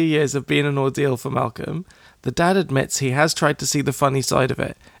past few years have been an ordeal for Malcolm, the dad admits he has tried to see the funny side of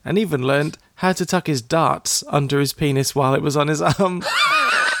it, and even learned how to tuck his darts under his penis while it was on his arm.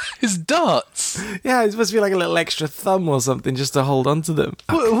 His darts? Yeah, it's supposed to be like a little extra thumb or something just to hold onto them.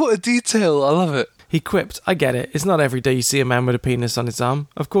 What a detail. I love it. He quipped, "I get it. It's not every day you see a man with a penis on his arm.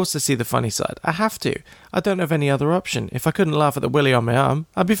 Of course I see the funny side. I have to. I don't have any other option. If I couldn't laugh at the willy on my arm,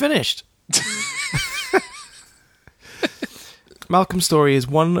 I'd be finished." Malcolm's story is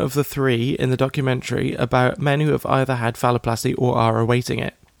one of the 3 in the documentary about men who have either had phalloplasty or are awaiting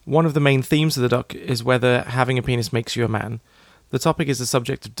it. One of the main themes of the doc is whether having a penis makes you a man. The topic is the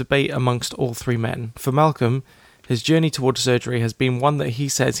subject of debate amongst all 3 men. For Malcolm, his journey towards surgery has been one that he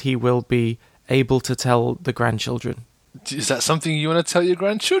says he will be able to tell the grandchildren. Is that something you want to tell your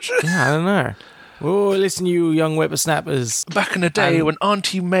grandchildren? Yeah, I don't know. Oh, listen, you young whippersnappers. Back in the day when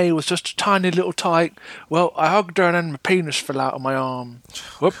Auntie May was just a tiny little tyke, well, I hugged her and then my penis fell out of my arm.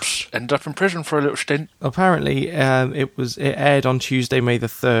 Whoops, ended up in prison for a little stint. Apparently, it aired on Tuesday, May the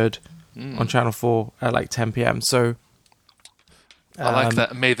 3rd on Channel 4 at like 10 p.m. So I like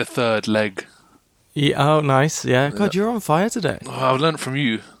that May the 3rd leg. Yeah, oh, nice. Yeah. God, you're on fire today. Oh, I've learned from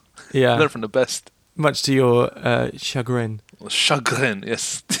you. Yeah. I learned from the best. Much to your chagrin. Chagrin,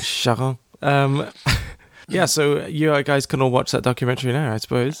 yes. Chagrin. Yeah, so you guys can all watch that documentary now, I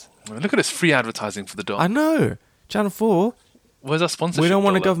suppose. Look at this free advertising for the dog. I know. Channel 4. Where's our sponsorship? We don't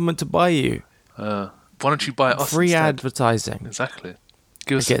want a government to buy you. Why don't you buy us free instead? Advertising. Exactly.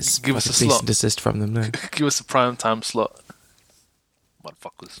 Give us a slot. Cease and desist from them, no? Give us a prime time slot.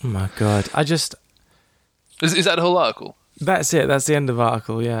 Motherfuckers. Oh my God. Is that the whole article? That's it. That's the end of the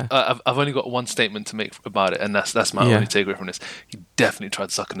article, yeah. I've only got one statement to make about it, and that's my only takeaway from this. He definitely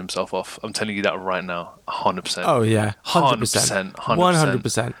tried sucking himself off. I'm telling you that right now. 100%. Oh, yeah. 100%.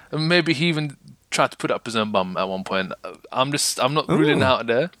 100%. And maybe he even tried to put up his own bum at one point. I'm not ruling out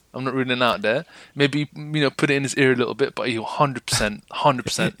there. Maybe, put it in his ear a little bit, but he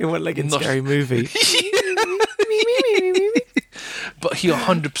 100%. It went like in a scary movie. But he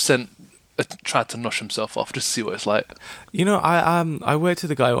 100% tried to nosh himself off just to see what it's like. I worked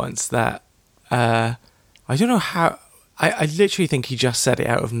with a guy once that I don't know how. I literally think he just said it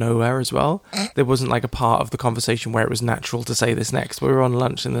out of nowhere as well. There wasn't like a part of the conversation where it was natural to say this next. We were on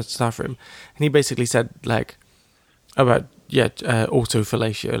lunch in the staff room, and he basically said like about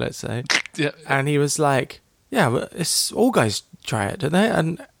autofellatio, let's say. Yeah. And he was like, "Yeah, but it's all guys try it, don't they?"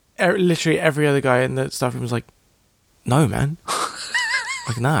 And literally every other guy in the staff room was like, "No, man."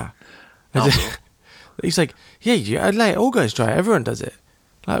 Like, nah. He's like, yeah, like all guys try it. Everyone does it.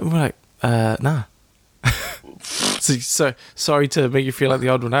 Like, we're like, nah. so sorry to make you feel like the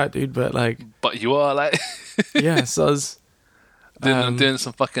odd one out, dude, but like, but you are like, yeah, soz. Doing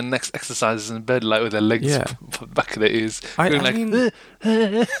some fucking next exercises in bed, like with their legs back of their ears. I mean,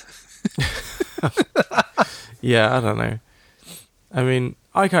 yeah, I don't know. I mean,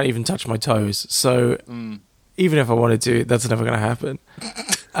 I can't even touch my toes, so even if I wanted to, that's never going to happen.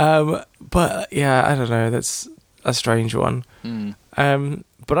 But yeah, I don't know. That's a strange one.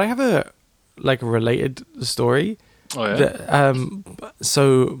 But I have a related story. Oh yeah. That,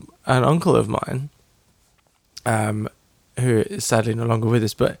 so an uncle of mine, who is sadly no longer with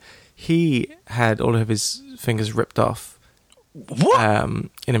us, but he had all of his fingers ripped off. What?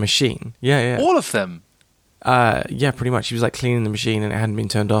 In a machine. Yeah. All of them. Yeah, pretty much. He was like cleaning the machine and it hadn't been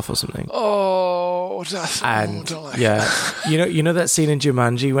turned off or something. Oh, that's you know that scene in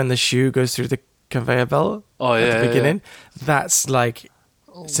Jumanji when the shoe goes through the conveyor belt? Oh yeah, at the beginning. Yeah. That's like,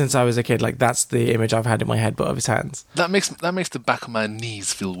 since I was a kid, like that's the image I've had in my head, but of his hands. That makes the back of my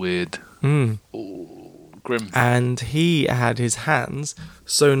knees feel weird. Oh, grim. And he had his hands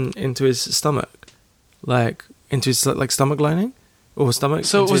sewn into his stomach, like into his like stomach lining or stomach.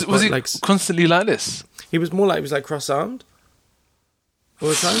 So was he like constantly like this? He was more like he was like cross-armed all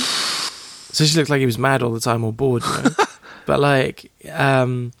the time. So she looked like he was mad all the time or bored, you know. But like,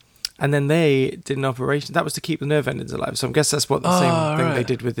 and then they did an operation that was to keep the nerve endings alive. So I guess that's what the same thing they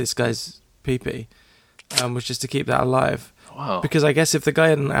did with this guy's pee-pee, was just to keep that alive. Wow. Because I guess if the guy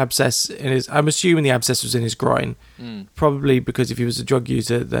had an abscess in his, I'm assuming the abscess was in his groin. Probably because if he was a drug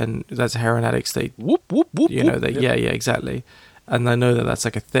user, then that's heroin addicts. They whoop whoop whoop. You know, they yeah exactly. And I know that that's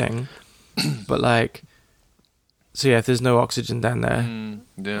like a thing, but like. So yeah, if there's no oxygen down there, and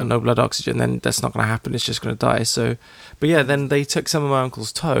no blood oxygen, then that's not going to happen. It's just going to die. So, but yeah, then they took some of my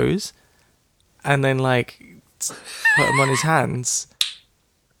uncle's toes, and then like put them on his hands,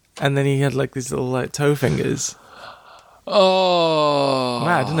 and then he had like these little like toe fingers. Oh,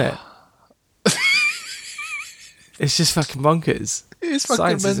 mad, isn't it? It's just fucking bonkers. It's fucking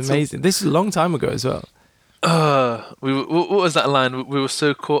Science mental. is amazing. This is a long time ago as well. What was that line? We were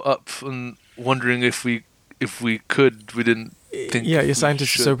so caught up on wondering if we could, we didn't think. Yeah, your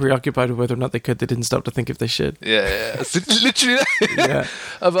scientists are so preoccupied with whether or not they could, they didn't stop to think if they should. Yeah. Literally. Yeah.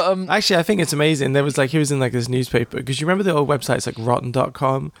 But, actually, I think it's amazing. There was like, he was in like this newspaper, because you remember the old websites like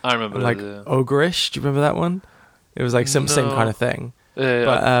rotten.com? I remember like that, yeah. Ogreish, do you remember that one? It was like same kind of thing. Yeah.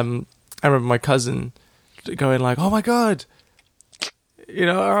 But I remember my cousin going like, oh my God, you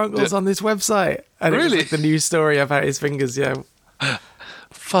know, our uncle's on this website. And really? It was like the news story about his fingers, yeah.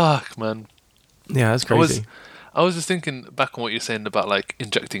 Fuck, man. Yeah, that's crazy. I was just thinking back on what you're saying about like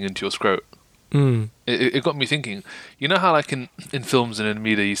injecting into your scrot. It got me thinking. You know how like in films and in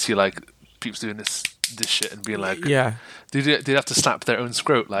media you see like people doing this shit and being like, yeah, did they have to slap their own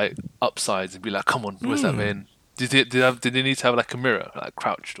scrot like upsides and be like, come on, what's that mean? Did they need to have like a mirror like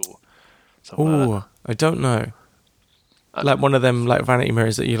crouched or something? Oh, I don't know. Like one of them like vanity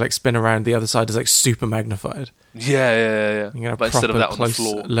mirrors that you like spin around, the other side is like super magnified. Yeah. You know, but instead of that on the close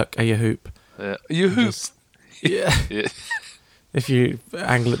floor, look at your hoop. Yeah, your hoop. Yeah. If you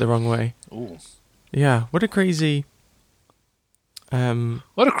angle it the wrong way. Ooh. Yeah, what a crazy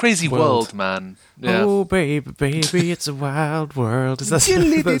What a crazy world, man. Yeah. Oh, baby, baby, it's a wild world. Is that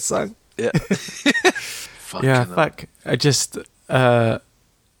the song? Yeah. Fuck. I just...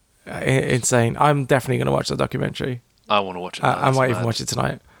 insane. I'm definitely going to watch the documentary. I want to watch it. I might even watch it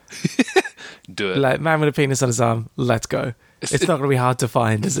tonight. Do it. Like, man with a penis on his arm, let's go. It's not going to be hard to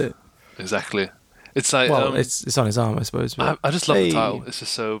find, is it? Exactly. It's like... Well, it's on his arm, I suppose. I just love the title. It's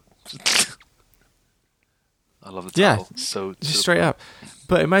just so... I love the title. Yeah, so straight up.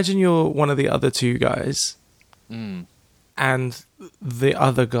 But imagine you're one of the other two guys, and the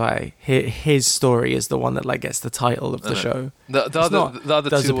other guy, his story is the one that like gets the title of the show. The other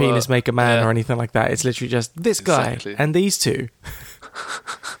does two, a penis make a man or anything like that? It's literally just this guy and these two.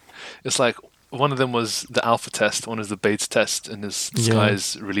 It's like one of them was the alpha test, one is the beta test, and this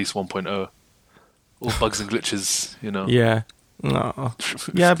guy's release 1.0. All bugs and glitches, you know. Yeah. No.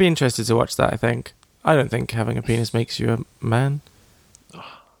 Yeah, I'd be interested to watch that, I think. I don't think having a penis makes you a man.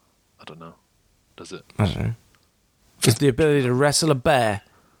 Oh, I don't know. Does it? I don't know. It's the ability to wrestle a bear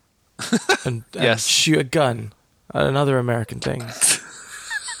and shoot a gun at another American thing.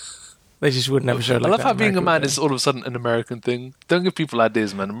 They just would never show like that. I love how being a man is all of a sudden an American thing. Don't give people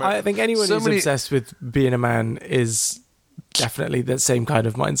ideas, man. I think anyone who's obsessed with being a man is definitely that same kind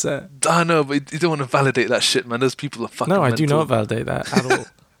of mindset. I know, but you don't want to validate that shit, man. Those people are fucking No, I mental. do not validate that at all.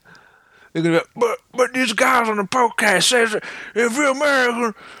 They're gonna be like, but these guys on the podcast says that if you're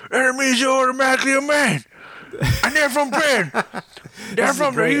American, that means you're automatically a man. And they're from Britain. They're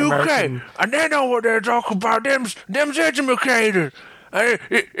from the UK. American. And they know what they're talking about. Them's educated.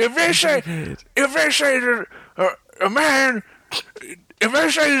 If they say that a man, if they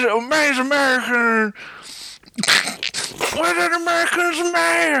say that a man's American, what an American's a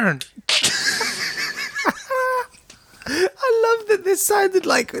man? I love that this sounded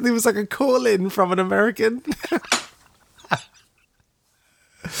like there was like a call-in from an American.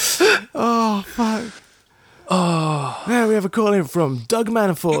 Oh, fuck. Oh. There we have a call-in from Doug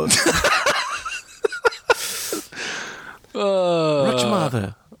Manafort. Rich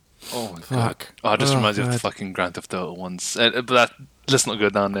mother. Oh, my fuck. God. Oh, it just reminds me of the fucking Grand Theft Auto ones. But let's not go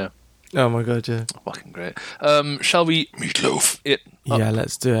down there. Oh, my God, yeah. Fucking great. Shall we meatloaf it? Yeah,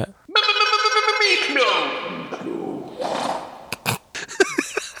 let's do it.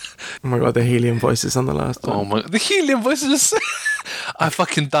 Oh my God, the helium voices on the last one. Oh my, the helium voices. I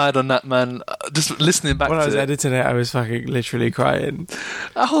fucking died on that, man. Just listening back to it. When I was editing it, I was fucking literally crying.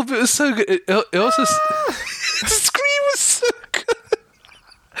 That whole bit was so good. It also... the scream was so good.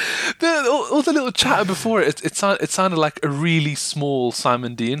 All the little chatter before it, it sounded like a really small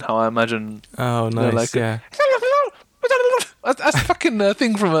Simon Dean, how I imagine... Oh, nice, like yeah. That's the fucking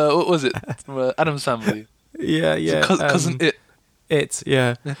thing from, what was it? From Addams Family. Yeah, yeah. Cousin It. It,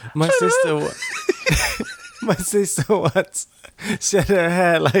 yeah. My sister once, she had her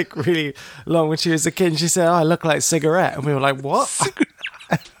hair like really long when she was a kid, and she said, "Oh, I look like Cigarette," and we were like, "What?"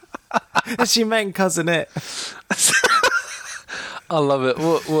 And she meant Cousin It. I love it.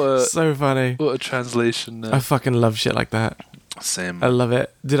 What so funny. What a translation. I fucking love shit like that. Same. I love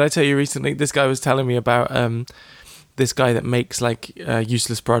it. Did I tell you recently? This guy was telling me about this guy that makes like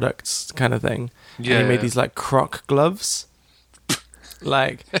useless products kind of thing. Yeah. And he made these like croc gloves.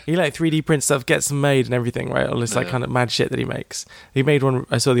 Like he like 3D print stuff, gets them made and everything, right? All this like kind of mad shit that he makes. He made one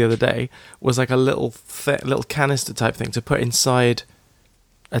I saw the other day, was like a little canister type thing to put inside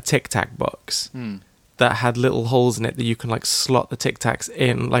a Tic Tac box that had little holes in it that you can like slot the Tic Tacs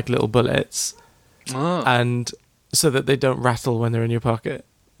in like little bullets, and so that they don't rattle when they're in your pocket.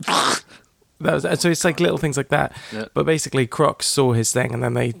 So it's like little things like that. Yeah. But basically, Crocs saw his thing and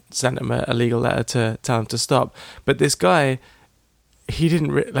then they sent him a legal letter to tell him to stop. But this guy. He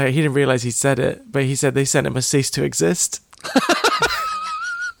didn't realize he said it, but he said they sent him a cease to exist.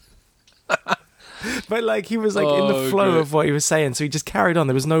 But like he was like in the flow of what he was saying, so he just carried on.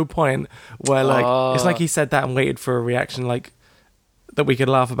 There was no point where like it's like he said that and waited for a reaction like that we could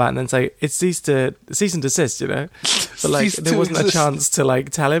laugh about and then say it's cease and desist, you know. But like there wasn't a chance to like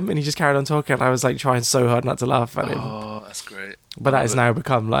tell him, and he just carried on talking. And I was like trying so hard not to laugh at him. Oh, that's great. But that has now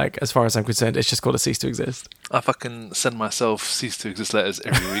become like, as far as I'm concerned, it's just called a cease to exist. I fucking send myself cease to exist letters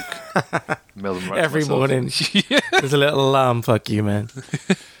every week. Mail them right every to myself. morning. Yeah. There's a little alarm. Fuck you, man.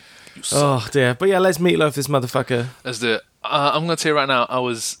 Oh dear. But yeah, let's meatloaf this motherfucker. Let's do it. I'm gonna tell you right now.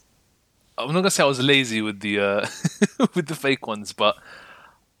 I'm not gonna say I was lazy with the with the fake ones, but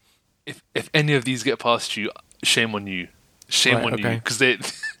if any of these get past you, shame on you. Shame on you, because they.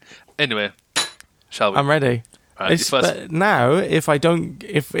 Anyway, shall we? I'm ready. Right, but now, if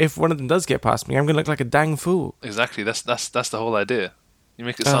one of them does get past me, I'm gonna look like a dang fool. Exactly. That's the whole idea. You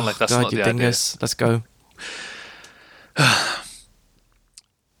make it sound like that's not the dingus. idea. Let's go.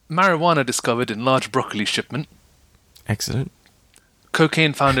 Marijuana discovered in large broccoli shipment. Excellent.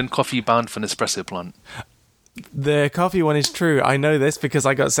 Cocaine found in coffee bound for Nespresso plant. The coffee one is true. I know this because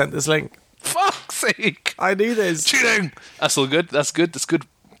I got sent this link. Fuck's sake! I knew this. Cheating! That's all good. That's good. That's good.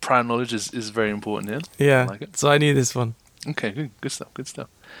 Prior knowledge is very important, yeah? Yeah, I like it. So I knew this one. Okay, good stuff, good stuff.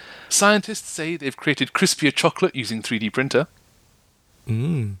 Scientists say they've created crispier chocolate using 3D printer.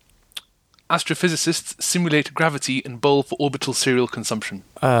 Astrophysicists simulate gravity in bowl for orbital cereal consumption.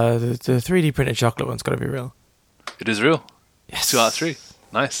 The 3D printed chocolate one's got to be real. It is real. Yes. 2 out of 3.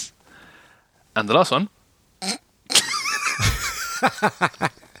 Nice. And the last one.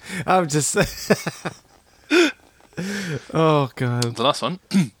 I'm just... Oh, God. The last one.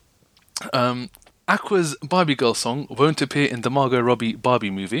 Aqua's Barbie Girl song won't appear in the Margot Robbie Barbie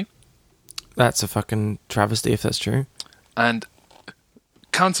movie. That's a fucking travesty if that's true. And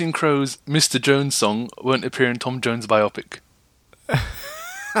Counting Crows' Mr. Jones song won't appear in Tom Jones' biopic.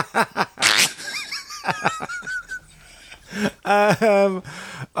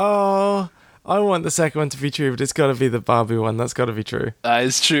 I want the second one to be true, but it's got to be the Barbie one. That's got to be true. That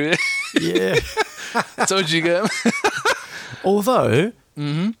is true. Yeah. Told you, girl. Although,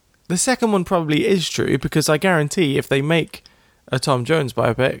 the second one probably is true, because I guarantee if they make a Tom Jones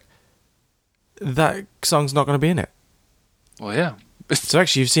biopic, that song's not going to be in it. Well, yeah. So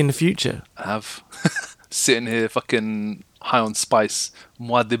actually, you've seen the future. I have. Sitting here fucking high on spice,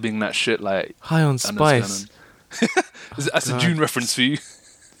 mwaddibbing that shit like... High on spice? That's a Dune reference for you.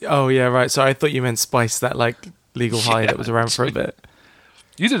 Oh, yeah, right. So I thought you meant Spice, that like legal high that was around for a bit.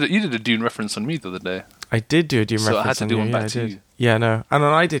 You did a Dune reference on me the other day. I did do a Dune reference on you. So I had to do one back to you. Yeah, no. And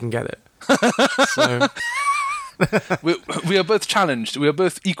I didn't get it. So... we are both challenged. We are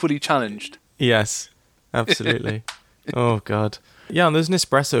both equally challenged. Yes, absolutely. Oh, God. Yeah, and there's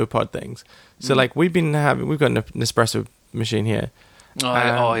Nespresso pod things. So, like, we've got an Nespresso machine here.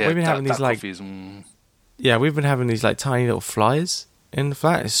 Yeah. We've been having these, like... Yeah, we've been having these, like, tiny little flies in the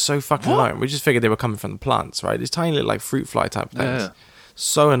flat. It's so fucking annoying. We just figured they were coming from the plants, right? These tiny little, like, fruit fly type things. Yeah.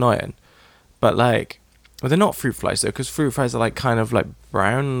 So annoying. But, like... Well, they're not fruit flies, though, because fruit flies are, like, kind of, like,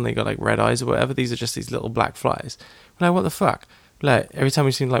 brown, and they got, like, red eyes or whatever. These are just these little black flies. We're like, what the fuck? Like, every time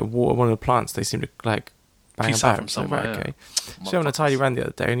we seem to, like, water one of the plants, they seem to, like, bang about. From somewhere, right, okay. So, having a tidy around the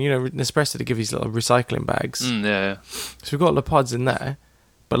other day, and, you know, Nespresso to give these little recycling bags. Yeah. So, we've got all the pods in there,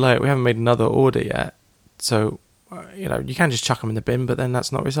 but, like, we haven't made another order yet. So, you know, you can just chuck them in the bin, but then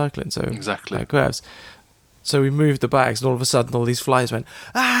that's not recycling. So, exactly. Like, whatevs. So we moved the bags, and all of a sudden, all these flies went,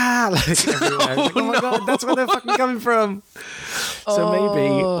 like everywhere. Like, oh my God, that's where they're fucking coming from. So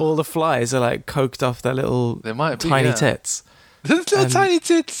maybe all the flies are like coked off their little tiny tits. Little tiny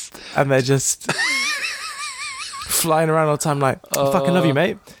tits. And they're just flying around all the time like, I fucking love you,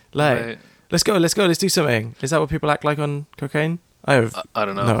 mate. Like, right. let's go, let's do something. Is that what people act like on cocaine? I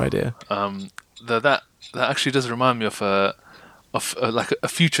don't know. No idea. That actually does remind me of like a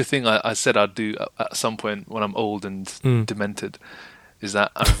future thing I said I'd do at some point when I'm old and demented, is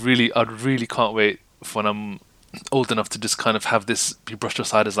that I'd really can't wait for when I'm old enough to just kind of have this be brushed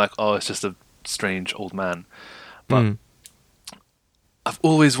aside as like, oh, it's just a strange old man. But I've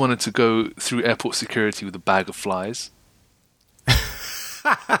always wanted to go through airport security with a bag of flies.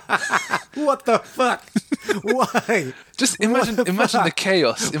 What the fuck? Why? Just imagine the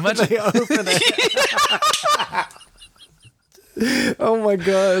chaos. Imagine they open it. Oh my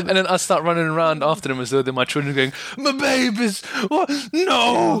God. And then I start running around after them as though they're my children, going, my babies, what?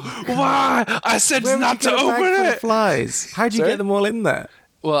 No, why? I said not to open it. Flies. How'd you get them all in there?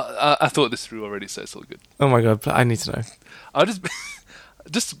 Well, I thought this through already, so it's all good. Oh my God, I need to know. I'll just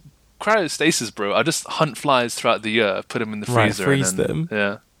cryostasis, bro. I just hunt flies throughout the year, put them in the freezer, freeze them.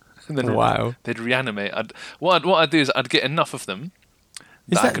 Yeah, and then they'd reanimate. What I'd do is I'd get enough of them.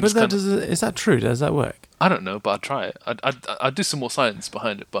 Is that true? Does that work? I don't know, but I'd try it. I'd do some more science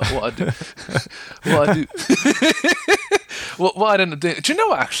behind it. But what I end up doing. Do you know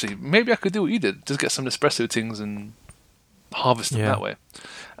what? Actually, maybe I could do what you did. Just get some Nespresso things and harvest them that way.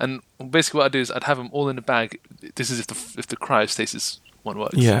 And basically, what I do is I'd have them all in a bag. This is if the cryostasis one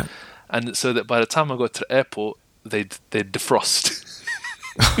works. Yeah. And so that by the time I got to the airport, they'd defrost,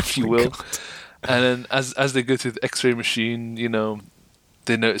 if you will. God. And then as they go through the X-ray machine, you know,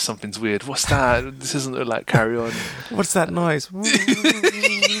 they notice something's weird. What's that? This doesn't look like Carry On. What's that noise?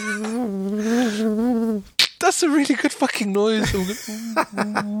 That's a really good fucking noise.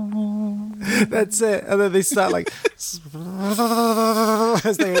 That's it. And then they start like as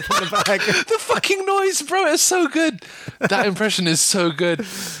they open the bag. The fucking noise, bro, it's so good. That impression is so good.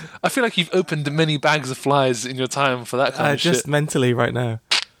 I feel like you've opened many bags of flies in your time for that kind of shit. Just mentally right now.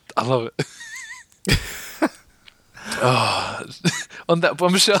 I love it. On that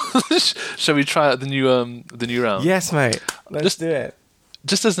bombshell, shall we try out the new round? Yes, mate. Let's do it.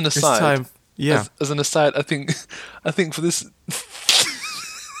 Just as an aside, time. Yeah. As an aside, I think for this,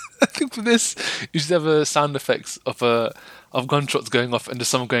 you should have a sound effects of gunshots going off and just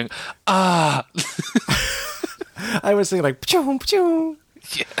someone going, ah. I was thinking like, pachoo, pachoo.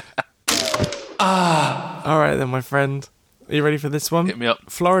 Yeah. Ah. All right then, my friend. Are you ready for this one? Hit me up.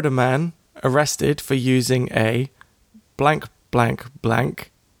 Florida man arrested for using a blank blank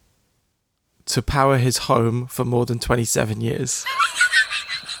blank to power his home for more than 27 years.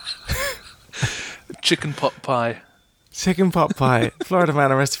 Chicken pot pie. Chicken pot pie. Florida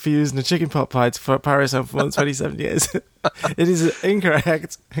man arrested for using a chicken pot pie to power his home for more than 27 years. It is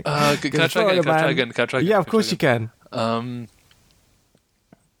incorrect. Can I try again? Yeah, of course you can.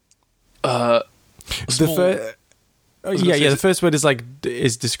 Small, the first word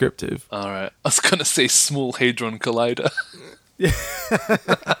is descriptive. All right. I was gonna say small hadron collider.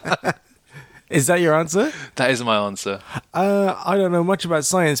 Is that your answer? That is my answer. I don't know much about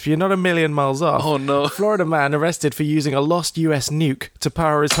science, but you're not a million miles off. Oh no! Florida man arrested for using a lost US nuke to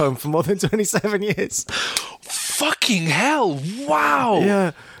power his home for more than 27 years. Fucking hell! Wow!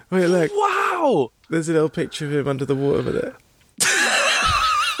 Yeah. Wait, look. Wow! There's a little picture of him under the water with it.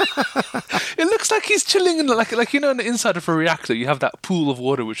 It looks like he's chilling in like on the inside of a reactor. You have that pool of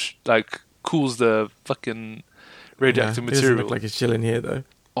water which cools the fucking radioactive material. He doesn't look like he's chilling here though.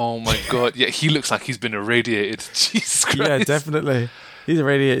 Oh my god! Yeah, he looks like he's been irradiated. Jesus Christ! Yeah, definitely. He's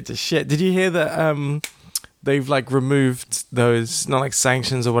irradiated to shit. Did you hear that? They've removed those, not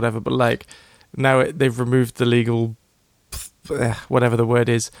sanctions or whatever, but now they've removed the legal, whatever the word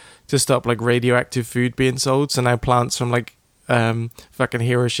is, to stop radioactive food being sold. So now plants from fucking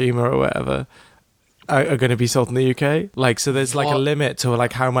Hiroshima or whatever are going to be sold in the UK. So there's a limit to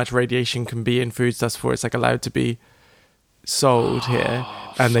how much radiation can be in foodstuffs before it's allowed to be sold here,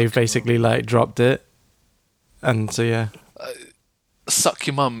 and they've basically dropped it, and so yeah. Suck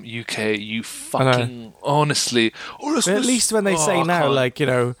your mum, UK. You fucking honestly. But at least when they say now,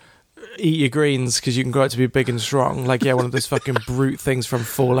 eat your greens because you can grow up to be big and strong. One of those fucking brute things from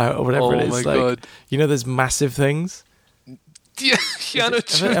Fallout or whatever it is. Oh my god! There's massive things. Yeah,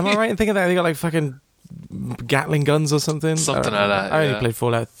 am I right in thinking that they got fucking Gatling guns or something? Something like that. I only played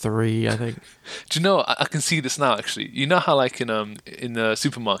Fallout 3, I think. Do you know? I can see this now. Actually, you know how in the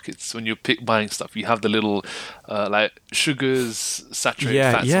supermarkets when you're buying stuff, you have the little sugars, saturated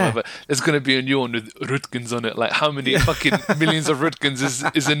fats, whatever. There's gonna be a new one with Rutgens on it. How many fucking millions of Rutgens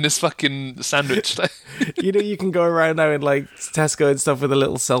is in this fucking sandwich? You can go around now in Tesco and stuff with a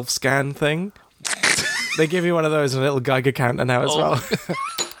little self-scan thing. They give you one of those and a little Geiger counter now as well.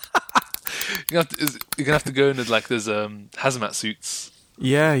 You're gonna have to go in with there's hazmat suits.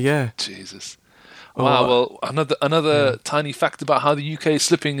 Yeah. Jesus. Wow. Well, another tiny fact about how the UK is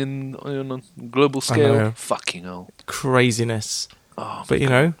slipping on a global scale. Fucking hell. Craziness. Oh, but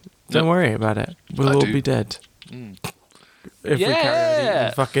don't worry about it. We'll all be dead. If we carry on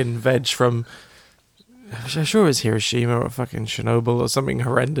eating fucking veg from, I'm sure it was Hiroshima or fucking Chernobyl or something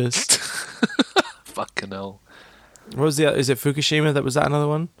horrendous. Fucking hell. What was is it Fukushima? Was that another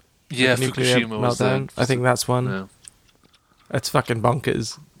one? Yeah, Fukushima was meltdown. I think that's one. Yeah. It's fucking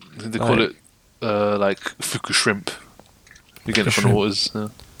bonkers. They call it Fukushrimp. You get it from the waters.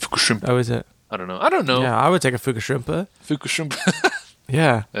 Fukushrimp. Oh, is it? I don't know. Yeah, I would take a Fukushrimper. Fukushrimp.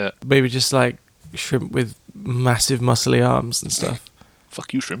 Yeah. Maybe just shrimp with massive muscly arms and stuff.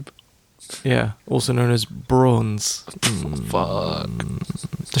 Fuck you, shrimp. Yeah, also known as prawns. Fuck.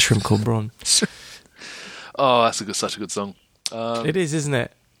 The shrimp called brawn. Oh, that's such a good song. It is, isn't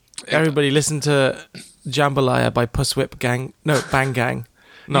it? Everybody listen to Jambalaya by Pusswhip Gang. No, Bang Gang.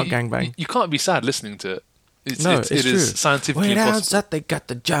 Not Gang Bang. You can't be sad listening to it. It's true. Is scientifically Wait impossible. Outside, they got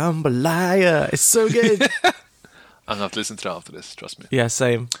the Jambalaya. It's so good. I'm going to have to listen to it after this, trust me. Yeah,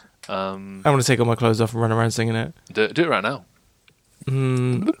 same. I want to take all my clothes off and run around singing it. Do it right now.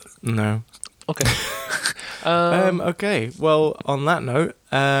 No. Okay. Okay, well, on that note,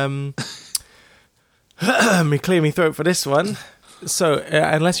 me clear me throat for this one. So,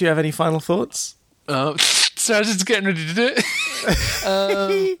 unless you have any final thoughts? So I was just getting ready to do it.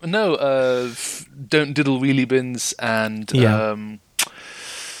 Don't diddle wheelie bins and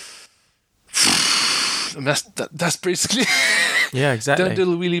that's basically yeah, exactly. Don't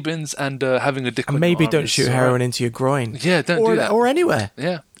diddle wheelie bins and having a dick. And maybe don't shoot heroin into your groin. Yeah, don't do that. Or anywhere.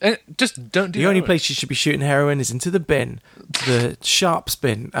 Yeah, and just don't do. The only place you should be shooting heroin is into the bin, the sharps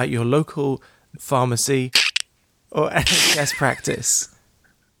bin at your local pharmacy or NHS practice.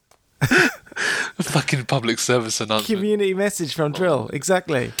 Fucking public service announcement. Community message from Drill,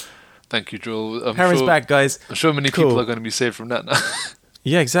 exactly. Thank you, Joel. Heron's back, guys. I'm sure many people are going to be saved from that now.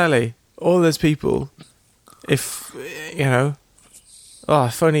 Yeah, exactly. All those people, if,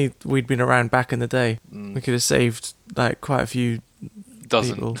 if only we'd been around back in the day, we could have saved, like, quite a few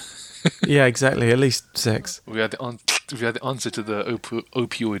people. Yeah, exactly. At least 6. We had the answer to the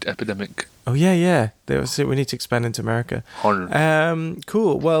opioid epidemic. Oh, yeah. We need to expand into America. 100.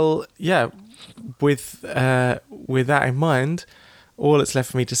 Cool. Well, yeah, with that in mind, all that's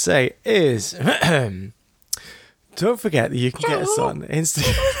left for me to say is... Don't forget that you can get us on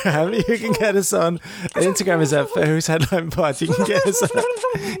Instagram. You can get us on Instagram is at Who's Headline Pod. You can get us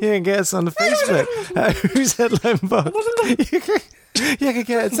on Facebook at Who's Headline Pod. You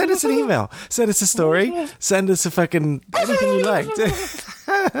can send us an email, send us a story, send us a fucking anything you like.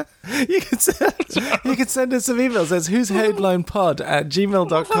 You can send us some emails. It's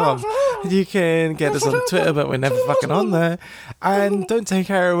who'sheadlinepod@gmail.com. You can get us on Twitter, but we're never fucking on there. And don't take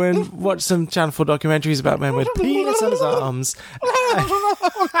heroin. Watch some Channel 4 documentaries about men with penis on his arms.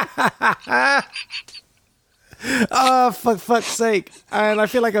 Oh, for fuck's sake. And I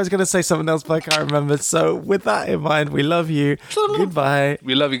feel like I was going to say something else, but I can't remember. So with that in mind, we love you. Goodbye.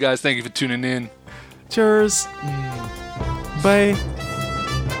 We love you guys. Thank you for tuning in. Cheers. Bye.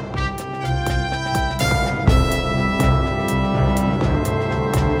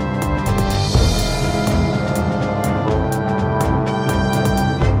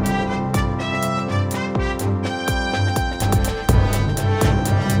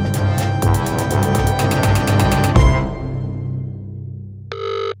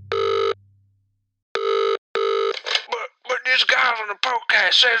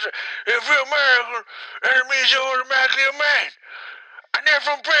 Says if you're American, then it means you're automatically a man. And they're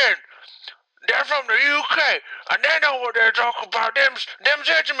from Britain. They're from the UK. And they know what they're talking about. Them's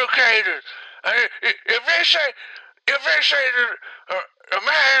educators. And if they say that a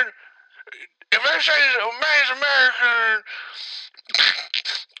man, if they say that a man's American,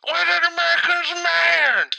 what is an American's man?